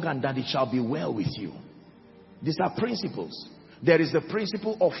long and that it shall be well with you. These are principles. There is the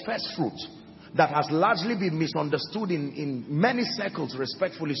principle of first fruit. that has largely been misunderstood in many circles,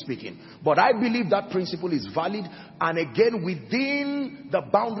 respectfully speaking. But I believe that principle is valid, and again, within the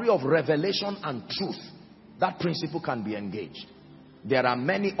boundary of revelation and truth, that principle can be engaged. There are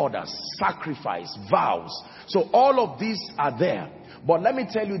many others: sacrifice, vows. So all of these are there. But let me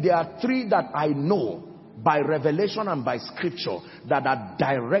tell you, there are three that I know by revelation and by scripture that are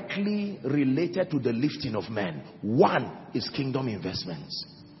directly related to the lifting of men. One is kingdom investments.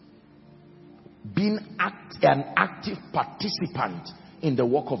 Being an active participant in the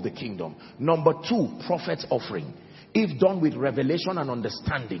work of the kingdom. Number two, prophet's offering. If done with revelation and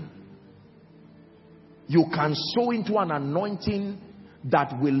understanding, you can sow into an anointing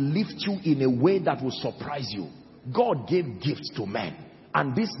that will lift you in a way that will surprise you. God gave gifts to men,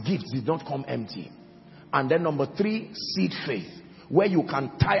 and these gifts did not come empty. And then number three, seed faith, where you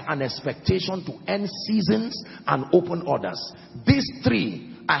can tie an expectation to end seasons and open orders. These three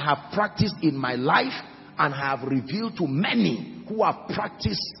I have practiced in my life, and have revealed to many who have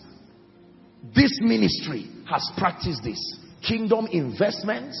practiced this ministry, has practiced this. Kingdom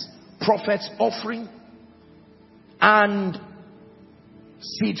investments, prophet's offering, and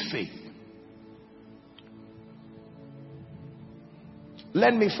seed faith.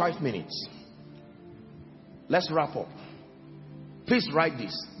 Lend me 5 minutes. Let's wrap up. Please write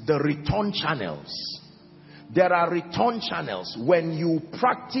this: the return channels. There are return channels. When you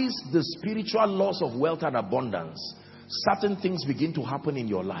practice the spiritual laws of wealth and abundance, certain things begin to happen in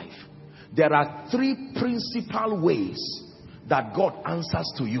your life. There are three principal ways that God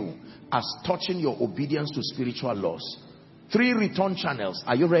answers to you as touching your obedience to spiritual laws. Three return channels.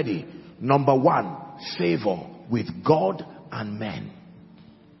 Are you ready? Number one, favor with God and men.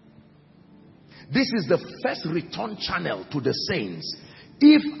 This is the first return channel to the saints.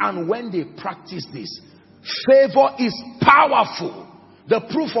 If and when they practice this, favor is powerful. The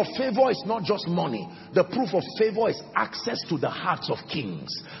proof of favor is not just money. The proof of favor is access to the hearts of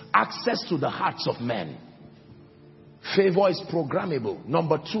kings, access to the hearts of men. Favor is programmable.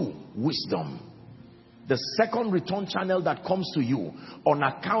 Number two, wisdom. The second return channel that comes to you on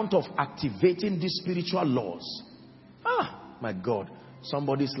account of activating these spiritual laws. Ah, my God,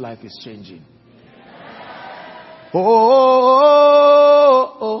 somebody's life is changing. Oh,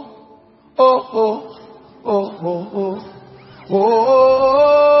 oh, oh, oh, oh, oh, oh, oh,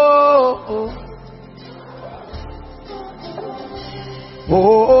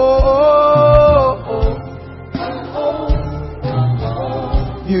 oh.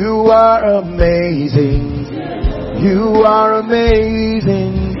 You are amazing. You are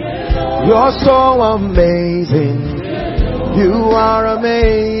amazing. You're so amazing. You are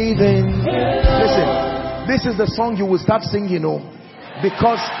amazing. Listen. This is the song you will start singing,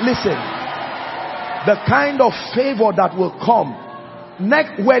 because listen, the kind of favor that will come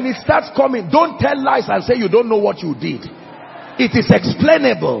next, when it starts coming, don't tell lies and say you don't know what you did. It is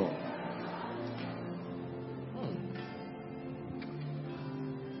explainable.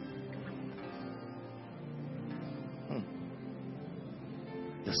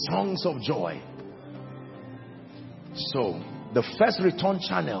 The songs of joy. So the first return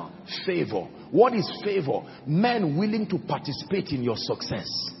channel, favor. What is favor? Men willing to participate in your success.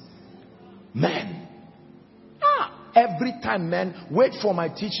 Men. Every time, men, wait for my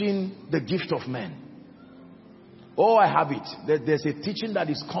teaching, the gift of men. Oh, I have it. There's a teaching that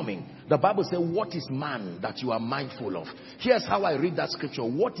is coming. The Bible says, what is man that you are mindful of? Here's how I read that scripture.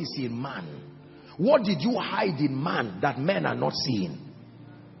 What is in man? What did you hide in man that men are not seeing?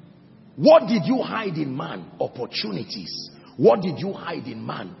 What did you hide in man? Opportunities. What did you hide in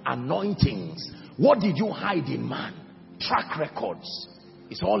man? Anointings. What did you hide in man? Track records.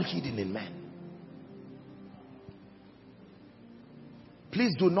 It's all hidden in man.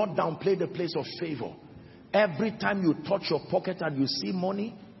 Please do not downplay the place of favor. Every time you touch your pocket and you see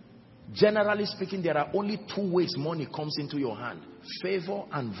money, generally speaking, there are only two ways money comes into your hand: favor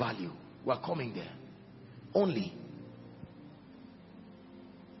and value. We're coming there. Only.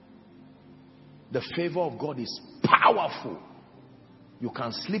 The favor of God is powerful. You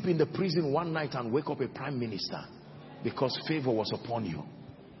can sleep in the prison one night and wake up a prime minister because favor was upon you.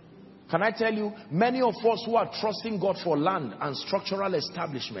 Can I tell you, many of us who are trusting God for land and structural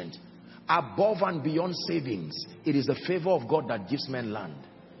establishment, above and beyond savings, it is the favor of God that gives men land.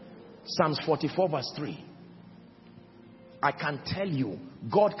 Psalms 44 verse 3. I can tell you,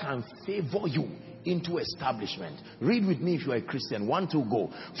 God can favor you into establishment. Read with me if you are a Christian. 1, 2,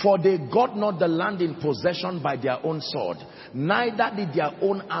 go. For they got not the land in possession by their own sword, neither did their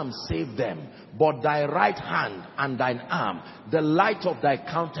own arm save them, but thy right hand and thine arm, the light of thy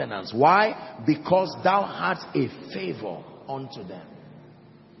countenance. Why? Because thou hadst a favor unto them.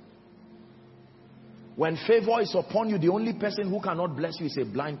 When favor is upon you, the only person who cannot bless you is a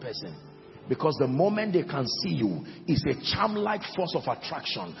blind person. Because the moment they can see you, is a charm-like force of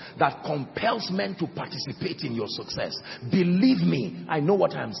attraction that compels men to participate in your success. Believe me, I know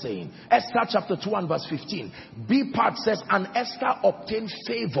what I'm saying. Esther chapter 2 and verse 15. B part says, and Esther obtained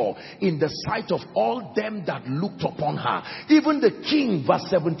favor in the sight of all them that looked upon her. Even the king, verse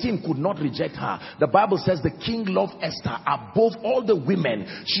 17, could not reject her. The Bible says the king loved Esther above all the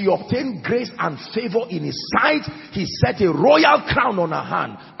women. She obtained grace and favor in his sight. He set a royal crown on her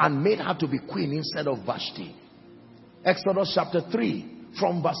hand and made her to be queen instead of Vashti. Exodus chapter 3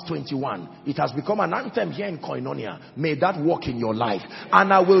 from verse 21. It has become an anthem here in Koinonia. May that work in your life.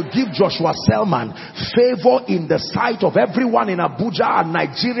 And I will give Joshua Selman favor in the sight of everyone in Abuja and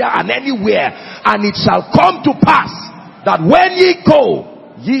Nigeria and anywhere. And it shall come to pass that when ye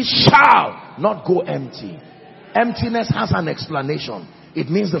go, ye shall not go empty. Emptiness has an explanation. It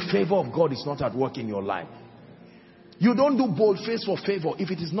means the favor of God is not at work in your life. You don't do bold face for favor. If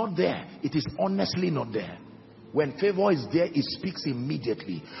it is not there, it is honestly not there. When favor is there, it speaks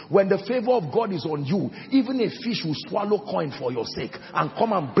immediately. When the favor of God is on you, even a fish will swallow coin for your sake and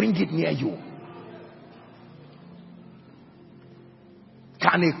come and bring it near you.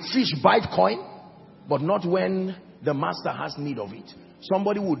 Can a fish bite coin? But not when the master has need of it.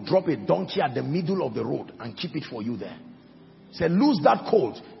 Somebody will drop a donkey at the middle of the road and keep it for you there. Say, lose that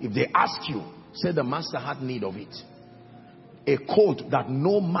colt. If they ask you, say the master had need of it. A colt that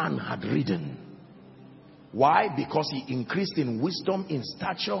no man had ridden. Why? Because he increased in wisdom, in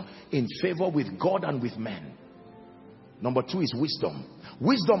stature, in favor with God and with men. Number 2 is wisdom.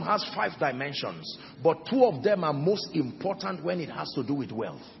 Wisdom has 5 dimensions, but 2 of them are most important when it has to do with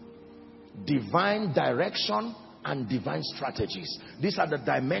wealth. Divine direction and divine strategies. These are the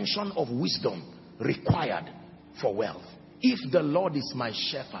dimension of wisdom required for wealth. If the Lord is my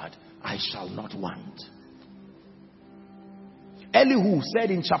shepherd, I shall not want. Elihu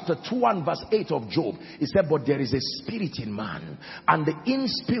said in chapter 2 and verse 8 of Job, he said, but there is a spirit in man, and the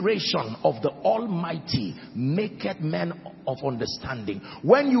inspiration of the Almighty maketh men of understanding.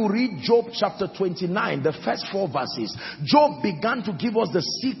 When you read Job chapter 29, the first 4 verses, Job began to give us the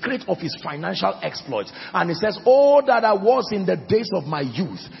secret of his financial exploits. And he says, oh, that I was in the days of my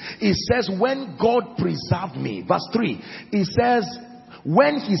youth. He says, when God preserved me. Verse 3, he says,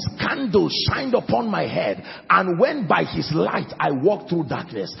 when his candle shined upon my head, and when by his light I walked through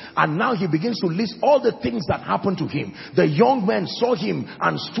darkness. And now he begins to list all the things that happened to him. The young men saw him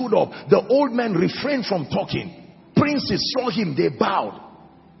and stood up. The old men refrained from talking. Princes saw him, they bowed.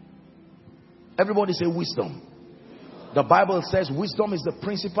 Everybody say wisdom. The Bible says wisdom is the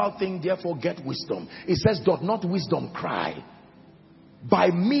principal thing, therefore get wisdom. It says, doth not wisdom cry?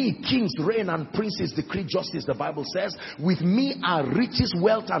 By me kings reign and princes decree justice, the Bible says. With me are riches,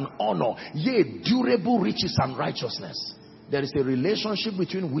 wealth and honor, yea, durable riches and righteousness. There is a relationship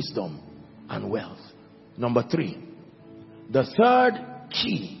between wisdom and wealth. Number 3, the third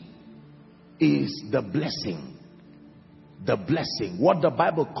key is the blessing. The blessing, what the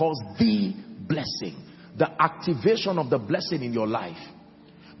Bible calls the blessing. The activation of the blessing in your life.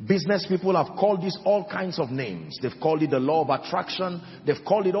 Business people have called this all kinds of names. They've called it the law of attraction. They've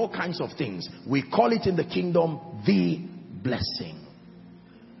called it all kinds of things. We call it in the kingdom the blessing.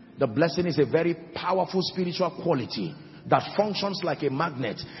 The blessing is a very powerful spiritual quality that functions like a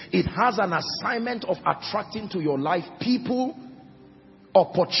magnet. It has an assignment of attracting to your life people,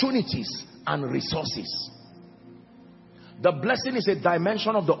 opportunities and resources. The blessing is a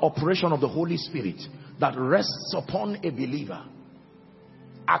dimension of the operation of the Holy Spirit that rests upon a believer,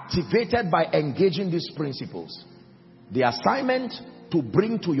 activated by engaging these principles. The assignment to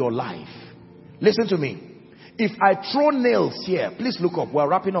bring to your life. Listen to me. If I throw nails here, please look up, we're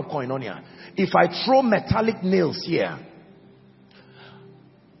wrapping up Koinonia. If I throw metallic nails here,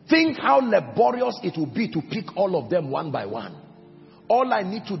 think how laborious it will be to pick all of them one by one. All I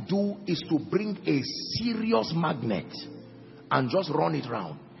need to do is to bring a serious magnet and just run it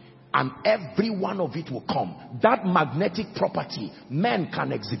round. And every one of it will come. That magnetic property, men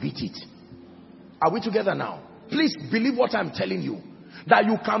can exhibit it. Are we together now? Please believe what I'm telling you. That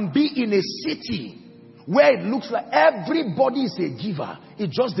you can be in a city where it looks like everybody is a giver. It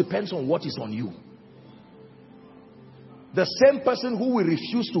just depends on what is on you. The same person who will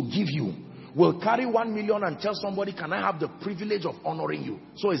refuse to give you will carry 1 million and tell somebody, can I have the privilege of honoring you?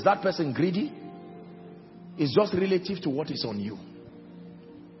 So is that person greedy? It's just relative to what is on you.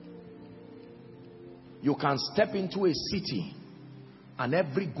 You can step into a city and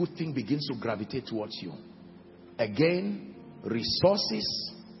every good thing begins to gravitate towards you. Again,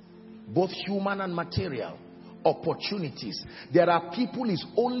 resources, both human and material, opportunities. There are people, it's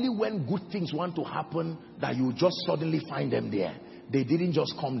only when good things want to happen that you just suddenly find them there. They didn't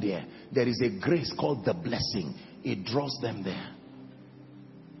just come there. There is a grace called the blessing. It draws them there.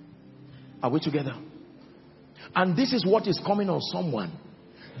 Are we together? And this is what is coming on someone.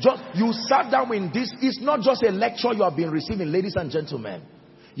 Just you sat down in this. It's not just a lecture you have been receiving, ladies and gentlemen.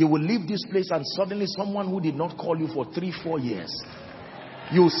 You will leave this place and suddenly someone who did not call you for 3-4 years,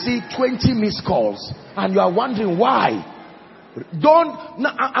 you see 20 missed calls and you are wondering why.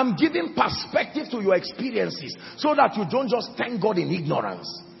 I'm giving perspective to your experiences so that you don't just thank God in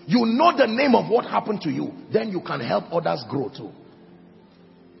ignorance. You know the name of what happened to you, then you can help others grow too.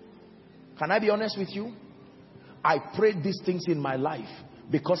 Can I be honest with you? I prayed these things in my life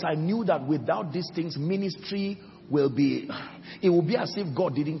because I knew that without these things, ministry will be as if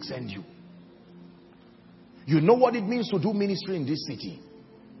God didn't send you. You know what it means to do ministry in this city.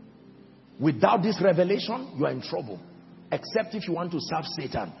 Without this revelation, you are in trouble. Except if you want to serve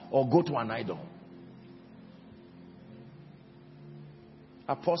Satan or go to an idol.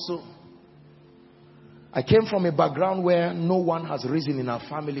 Apostle, I came from a background where no one has risen in our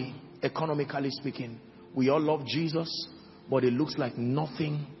family, economically speaking. We all love Jesus, but it looks like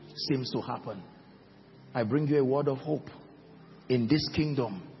nothing seems to happen. I bring you a word of hope. In this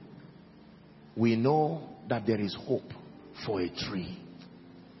kingdom, we know that there is hope for a tree.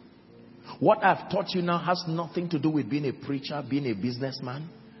 What I've taught you now has nothing to do with being a preacher, being a businessman.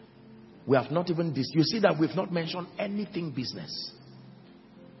 We have not even this. You see that we've not mentioned anything business.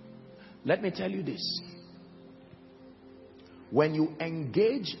 Let me tell you this. When you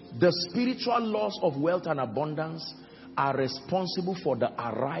engage, the spiritual laws of wealth and abundance are responsible for the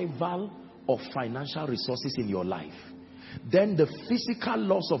arrival of financial resources in your life. Then the physical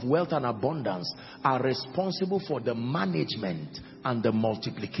laws of wealth and abundance are responsible for the management and the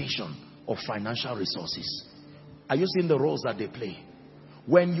multiplication of financial resources. Are you seeing the roles that they play?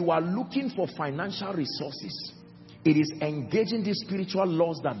 When you are looking for financial resources, it is engaging these spiritual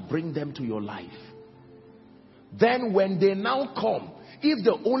laws that bring them to your life. Then when they now come, if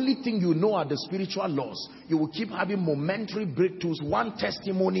the only thing you know are the spiritual laws, you will keep having momentary breakthroughs, one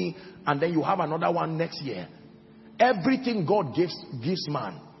testimony, and then you have another one next year. Everything God gives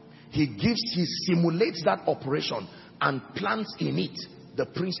man, he simulates that operation and plants in it the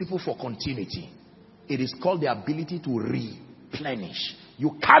principle for continuity. It is called the ability to replenish.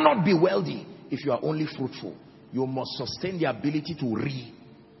 You cannot be wealthy if you are only fruitful. You must sustain the ability to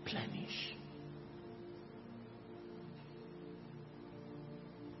replenish.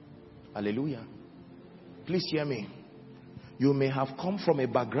 Hallelujah. Please hear me. You may have come from a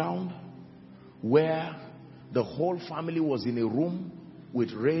background where the whole family was in a room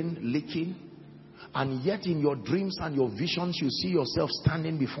with rain leaking, and yet in your dreams and your visions you see yourself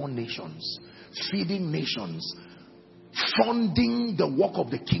standing before nations, feeding nations, funding the work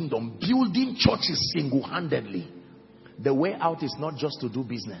of the kingdom, building churches single-handedly. The way out is not just to do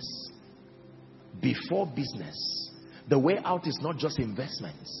business. Before business, the way out is not just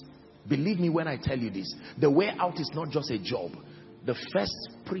investments. Believe me when I tell you this. The way out is not just a job. The first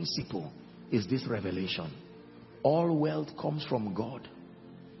principle is this revelation. All wealth comes from God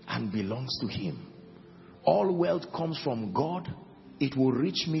and belongs to Him. All wealth comes from God. It will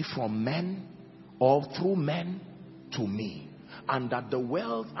reach me from men or through men to me. And that the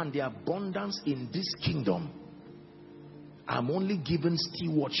wealth and the abundance in this kingdom, I'm only given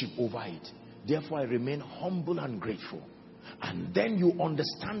stewardship over it. Therefore, I remain humble and grateful. And then you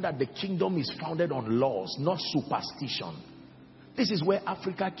understand that the kingdom is founded on laws, not superstition. This is where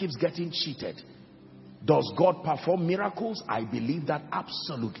Africa keeps getting cheated. Does God perform miracles? I believe that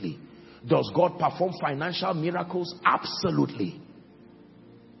absolutely. Does God perform financial miracles? Absolutely.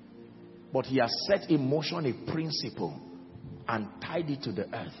 But He has set in motion a principle and tied it to the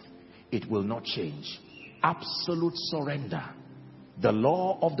earth. It will not change. Absolute surrender. The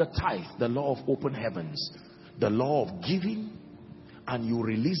law of the tithe, the law of open heavens, the law of giving, and you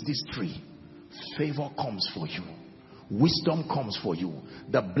release this tree. Favor comes for you. Wisdom comes for you.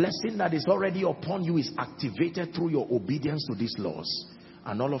 The blessing that is already upon you is activated through your obedience to these laws.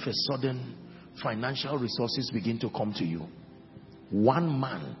 And all of a sudden, financial resources begin to come to you. One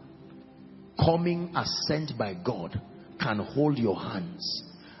man coming as sent by God can hold your hands.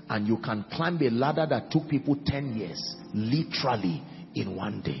 And you can climb a ladder that took people 10 years, literally in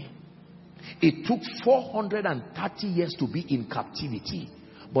one day. It took 430 years to be in captivity.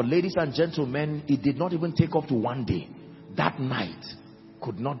 But ladies and gentlemen, it did not even take up to one day. That night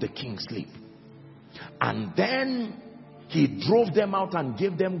could not the king sleep. And then he drove them out and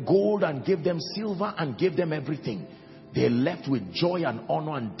gave them gold and gave them silver and gave them everything. They left with joy and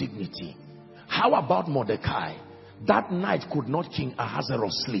honor and dignity. How about Mordecai? That night could not King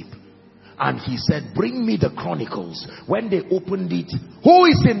Ahasuerus sleep. And he said, bring me the chronicles. When they opened it, who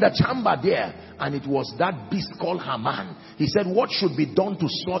is in the chamber there? And it was that beast called Haman. He said, what should be done to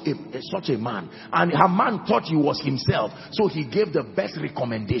such a man? And Haman thought he was himself. So he gave the best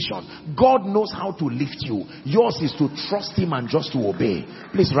recommendation. God knows how to lift you. Yours is to trust him and just to obey.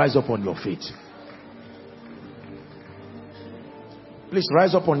 Please rise up on your feet. Please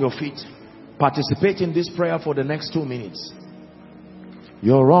rise up on your feet. Participate in this prayer for the next 2 minutes.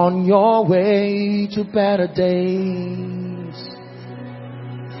 You're on your way to better days.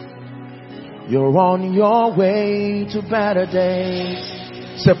 You're on your way to better days.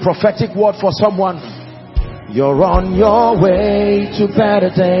 It's a prophetic word for someone. You're on your way to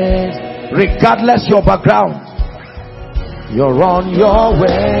better days. Regardless your background, you're on your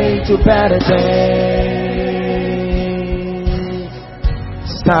way to better days.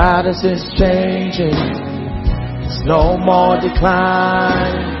 Status is changing. No more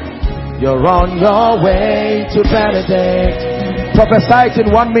decline. You're on your way to better days. Prophesy it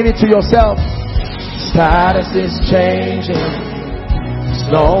in 1 minute to yourself. Status is changing.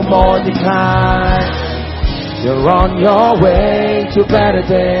 No more decline. You're on your way to better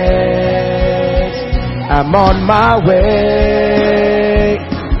days. I'm on my way.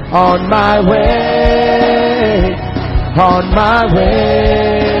 On my way. On my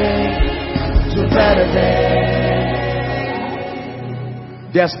way to better days.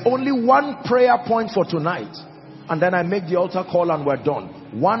 There's only one prayer point for tonight, and then I make the altar call and we're done.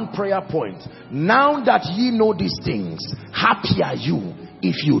 One prayer point. Now that ye know these things, happy are you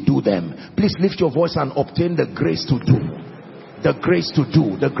if you do them. Please lift your voice and obtain the grace to do. The grace to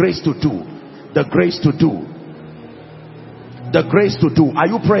do. The grace to do. The grace to do. The grace to do. Are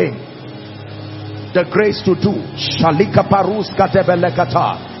you praying? The grace to do. Shalika parus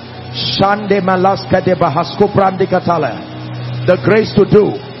katebelekata. Shande malaska de bahasko prandikatale. The grace to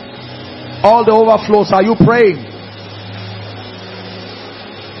do. All the overflows. Are you praying?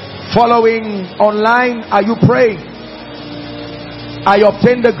 Following online, are you praying? I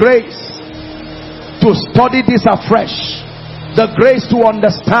obtain the grace to study this afresh. The grace to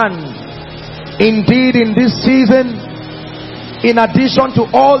understand. Indeed, in this season, in addition to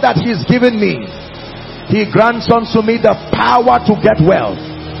all that he's given me, he grants unto me the power to get wealth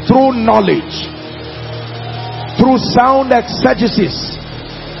through knowledge, through sound exegesis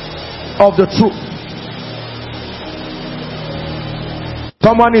of the truth.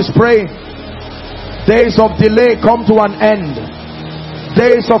 Someone is praying. Days of delay come to an end.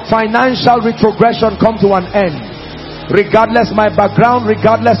 Days of financial retrogression come to an end. Regardless my background,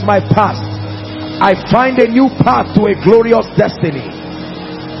 regardless my past, I find a new path to a glorious destiny.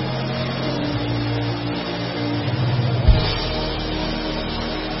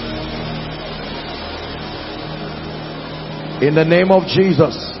 In the name of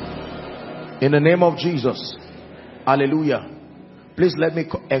Jesus. In the name of Jesus. Hallelujah. Please let me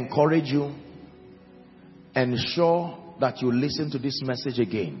encourage you. Ensure that you listen to this message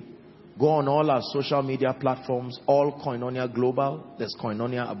again. Go on all our social media platforms. All Koinonia Global. There's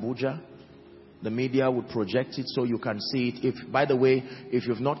Koinonia Abuja. The media would project it so you can see it. If, by the way, if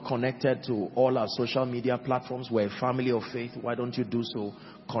you've not connected to all our social media platforms, we're a family of faith. Why don't you do so?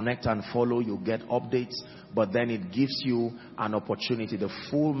 Connect and follow. You get updates. But then it gives you an opportunity. The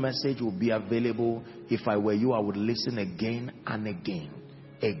full message will be available. If I were you, I would listen again and again.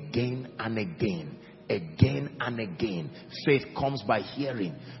 Again and again. Again and again. Faith comes by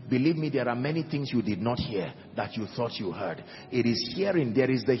hearing. Believe me, there are many things you did not hear that you thought you heard. It is hearing.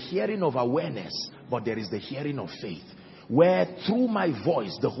 There is the hearing of awareness, but there is the hearing of faith, where through my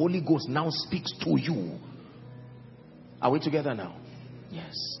voice the Holy Ghost now speaks to you. Are we together now?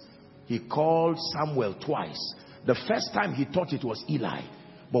 Yes. He called Samuel twice. The first time he thought it was Eli,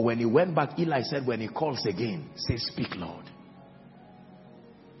 but when he went back, Eli said, when he calls again, say, speak, Lord.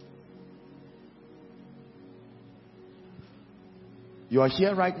 You are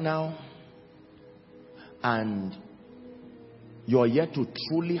here right now and you are yet to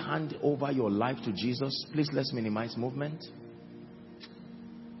truly hand over your life to Jesus. Please, let's minimize movement.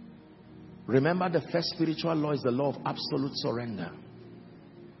 Remember, the first spiritual law is the law of absolute surrender.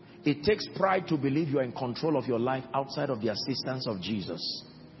 It takes pride to believe you are in control of your life outside of the assistance of Jesus.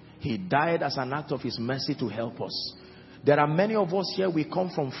 He died as an act of his mercy to help us. There are many of us here, we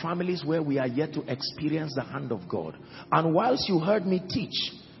come from families where we are yet to experience the hand of God. And whilst you heard me teach,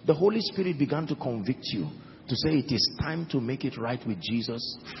 the Holy Spirit began to convict you to say it is time to make it right with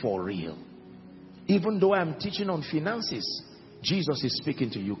Jesus for real. Even though I am teaching on finances, Jesus is speaking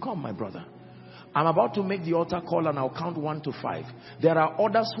to you. Come, my brother. I'm about to make the altar call and I'll count 1 to 5. There are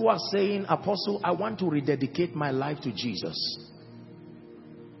others who are saying, Apostle, I want to rededicate my life to Jesus.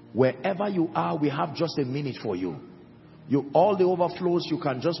 Wherever you are, we have just a minute for you. All the overflows, you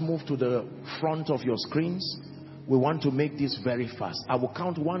can just move to the front of your screens. We want to make this very fast. I will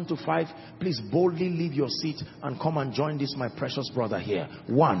count 1 to 5. Please boldly leave your seat and come and join this, my precious brother here.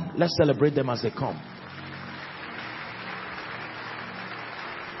 1. Let's celebrate them as they come.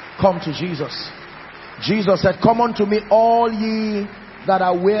 Come to Jesus. Jesus said, come unto me all ye that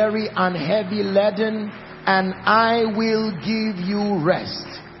are weary and heavy laden, and I will give you rest.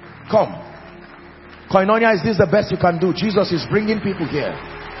 Come. Koinonia, is this the best you can do? Jesus is bringing people here.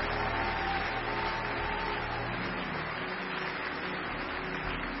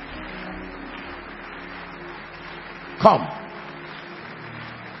 Come.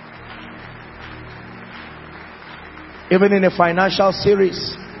 Even in a financial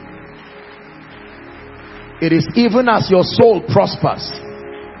series, it is even as your soul prospers.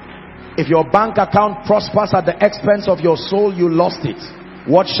 If your bank account prospers at the expense of your soul, you lost it.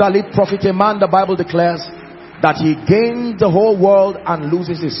 What shall it profit a man, the Bible declares, that he gained the whole world and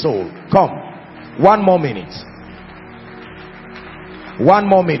loses his soul? Come. 1 more minute. 1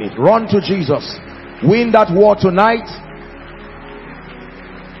 more minute. Run to Jesus. Win that war tonight.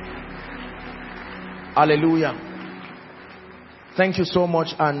 Hallelujah. Thank you so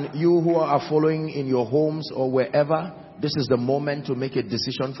much. And you who are following in your homes or wherever, this is the moment to make a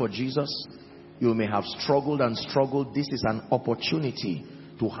decision for Jesus. You may have struggled and struggled. This is an opportunity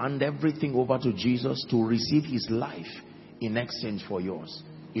to hand everything over to Jesus, to receive his life in exchange for yours.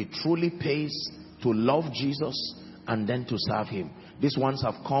 It truly pays to love Jesus and then to serve him. These ones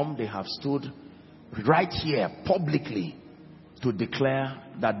have come. They have stood right here publicly to declare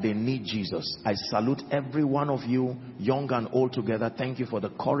that they need Jesus. I salute every one of you, young and old together. Thank you for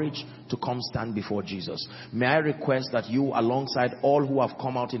the courage to come stand before Jesus. May I request that you, alongside all who have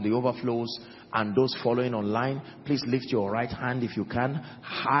come out in the overflows and those following online, please lift your right hand if you can,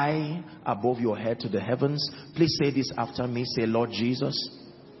 high above your head to the heavens. Please say this after me. Say, Lord Jesus,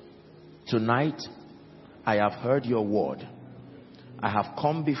 tonight I have heard your word. I have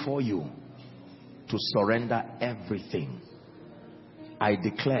come before you to surrender everything. I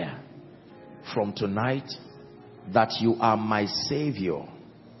declare from tonight that you are my Savior,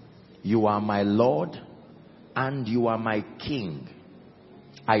 you are my Lord, and you are my King.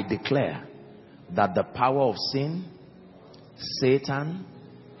 I declare that the power of sin, Satan,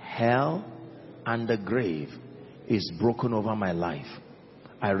 hell, and the grave is broken over my life.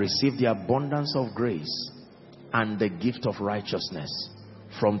 I receive the abundance of grace and the gift of righteousness.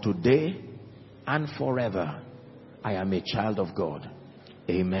 From today and forever, I am a child of God.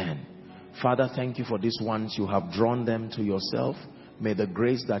 Amen. Father, thank you for these ones. You have drawn them to yourself. May the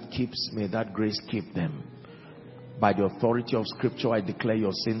grace that keeps, may that grace keep them. By the authority of Scripture, I declare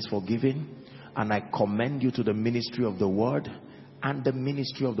your sins forgiven, and I commend you to the ministry of the Word and the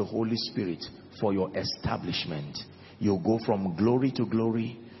ministry of the Holy Spirit for your establishment. You go from glory to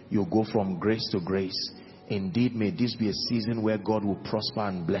glory. You go from grace to grace. Indeed, may this be a season where God will prosper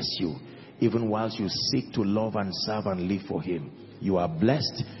and bless you, even whilst you seek to love and serve and live for him. You are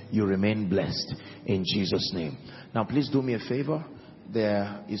blessed. You remain blessed in Jesus' name. Now, please do me a favor.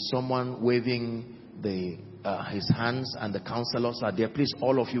 There is someone waving his hands, and the counselors are there. Please,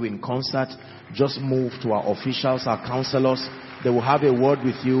 all of you in concert, just move to our officials, our counselors. They will have a word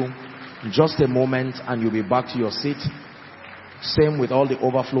with you in just a moment, and you'll be back to your seat. Same with all the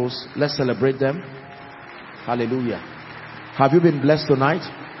overflows. Let's celebrate them. Hallelujah. Have you been blessed tonight?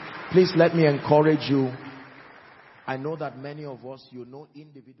 Please let me encourage you. I know that many of us, you know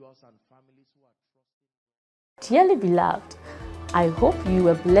individuals and families who are... Dearly beloved, I hope you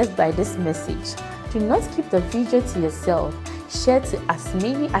were blessed by this message. Do not keep the video to yourself. Share to as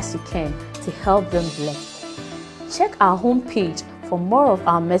many as you can to help them bless. Check our homepage for more of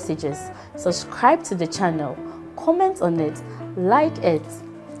our messages. Subscribe to the channel. Comment on it. Like it.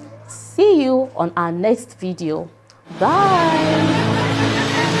 See you on our next video. Bye.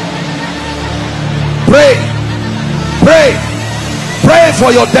 Pray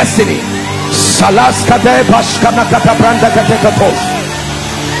for your destiny.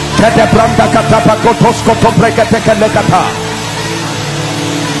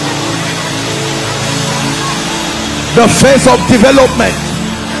 The phase of development.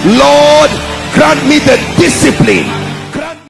 Lord, grant me the discipline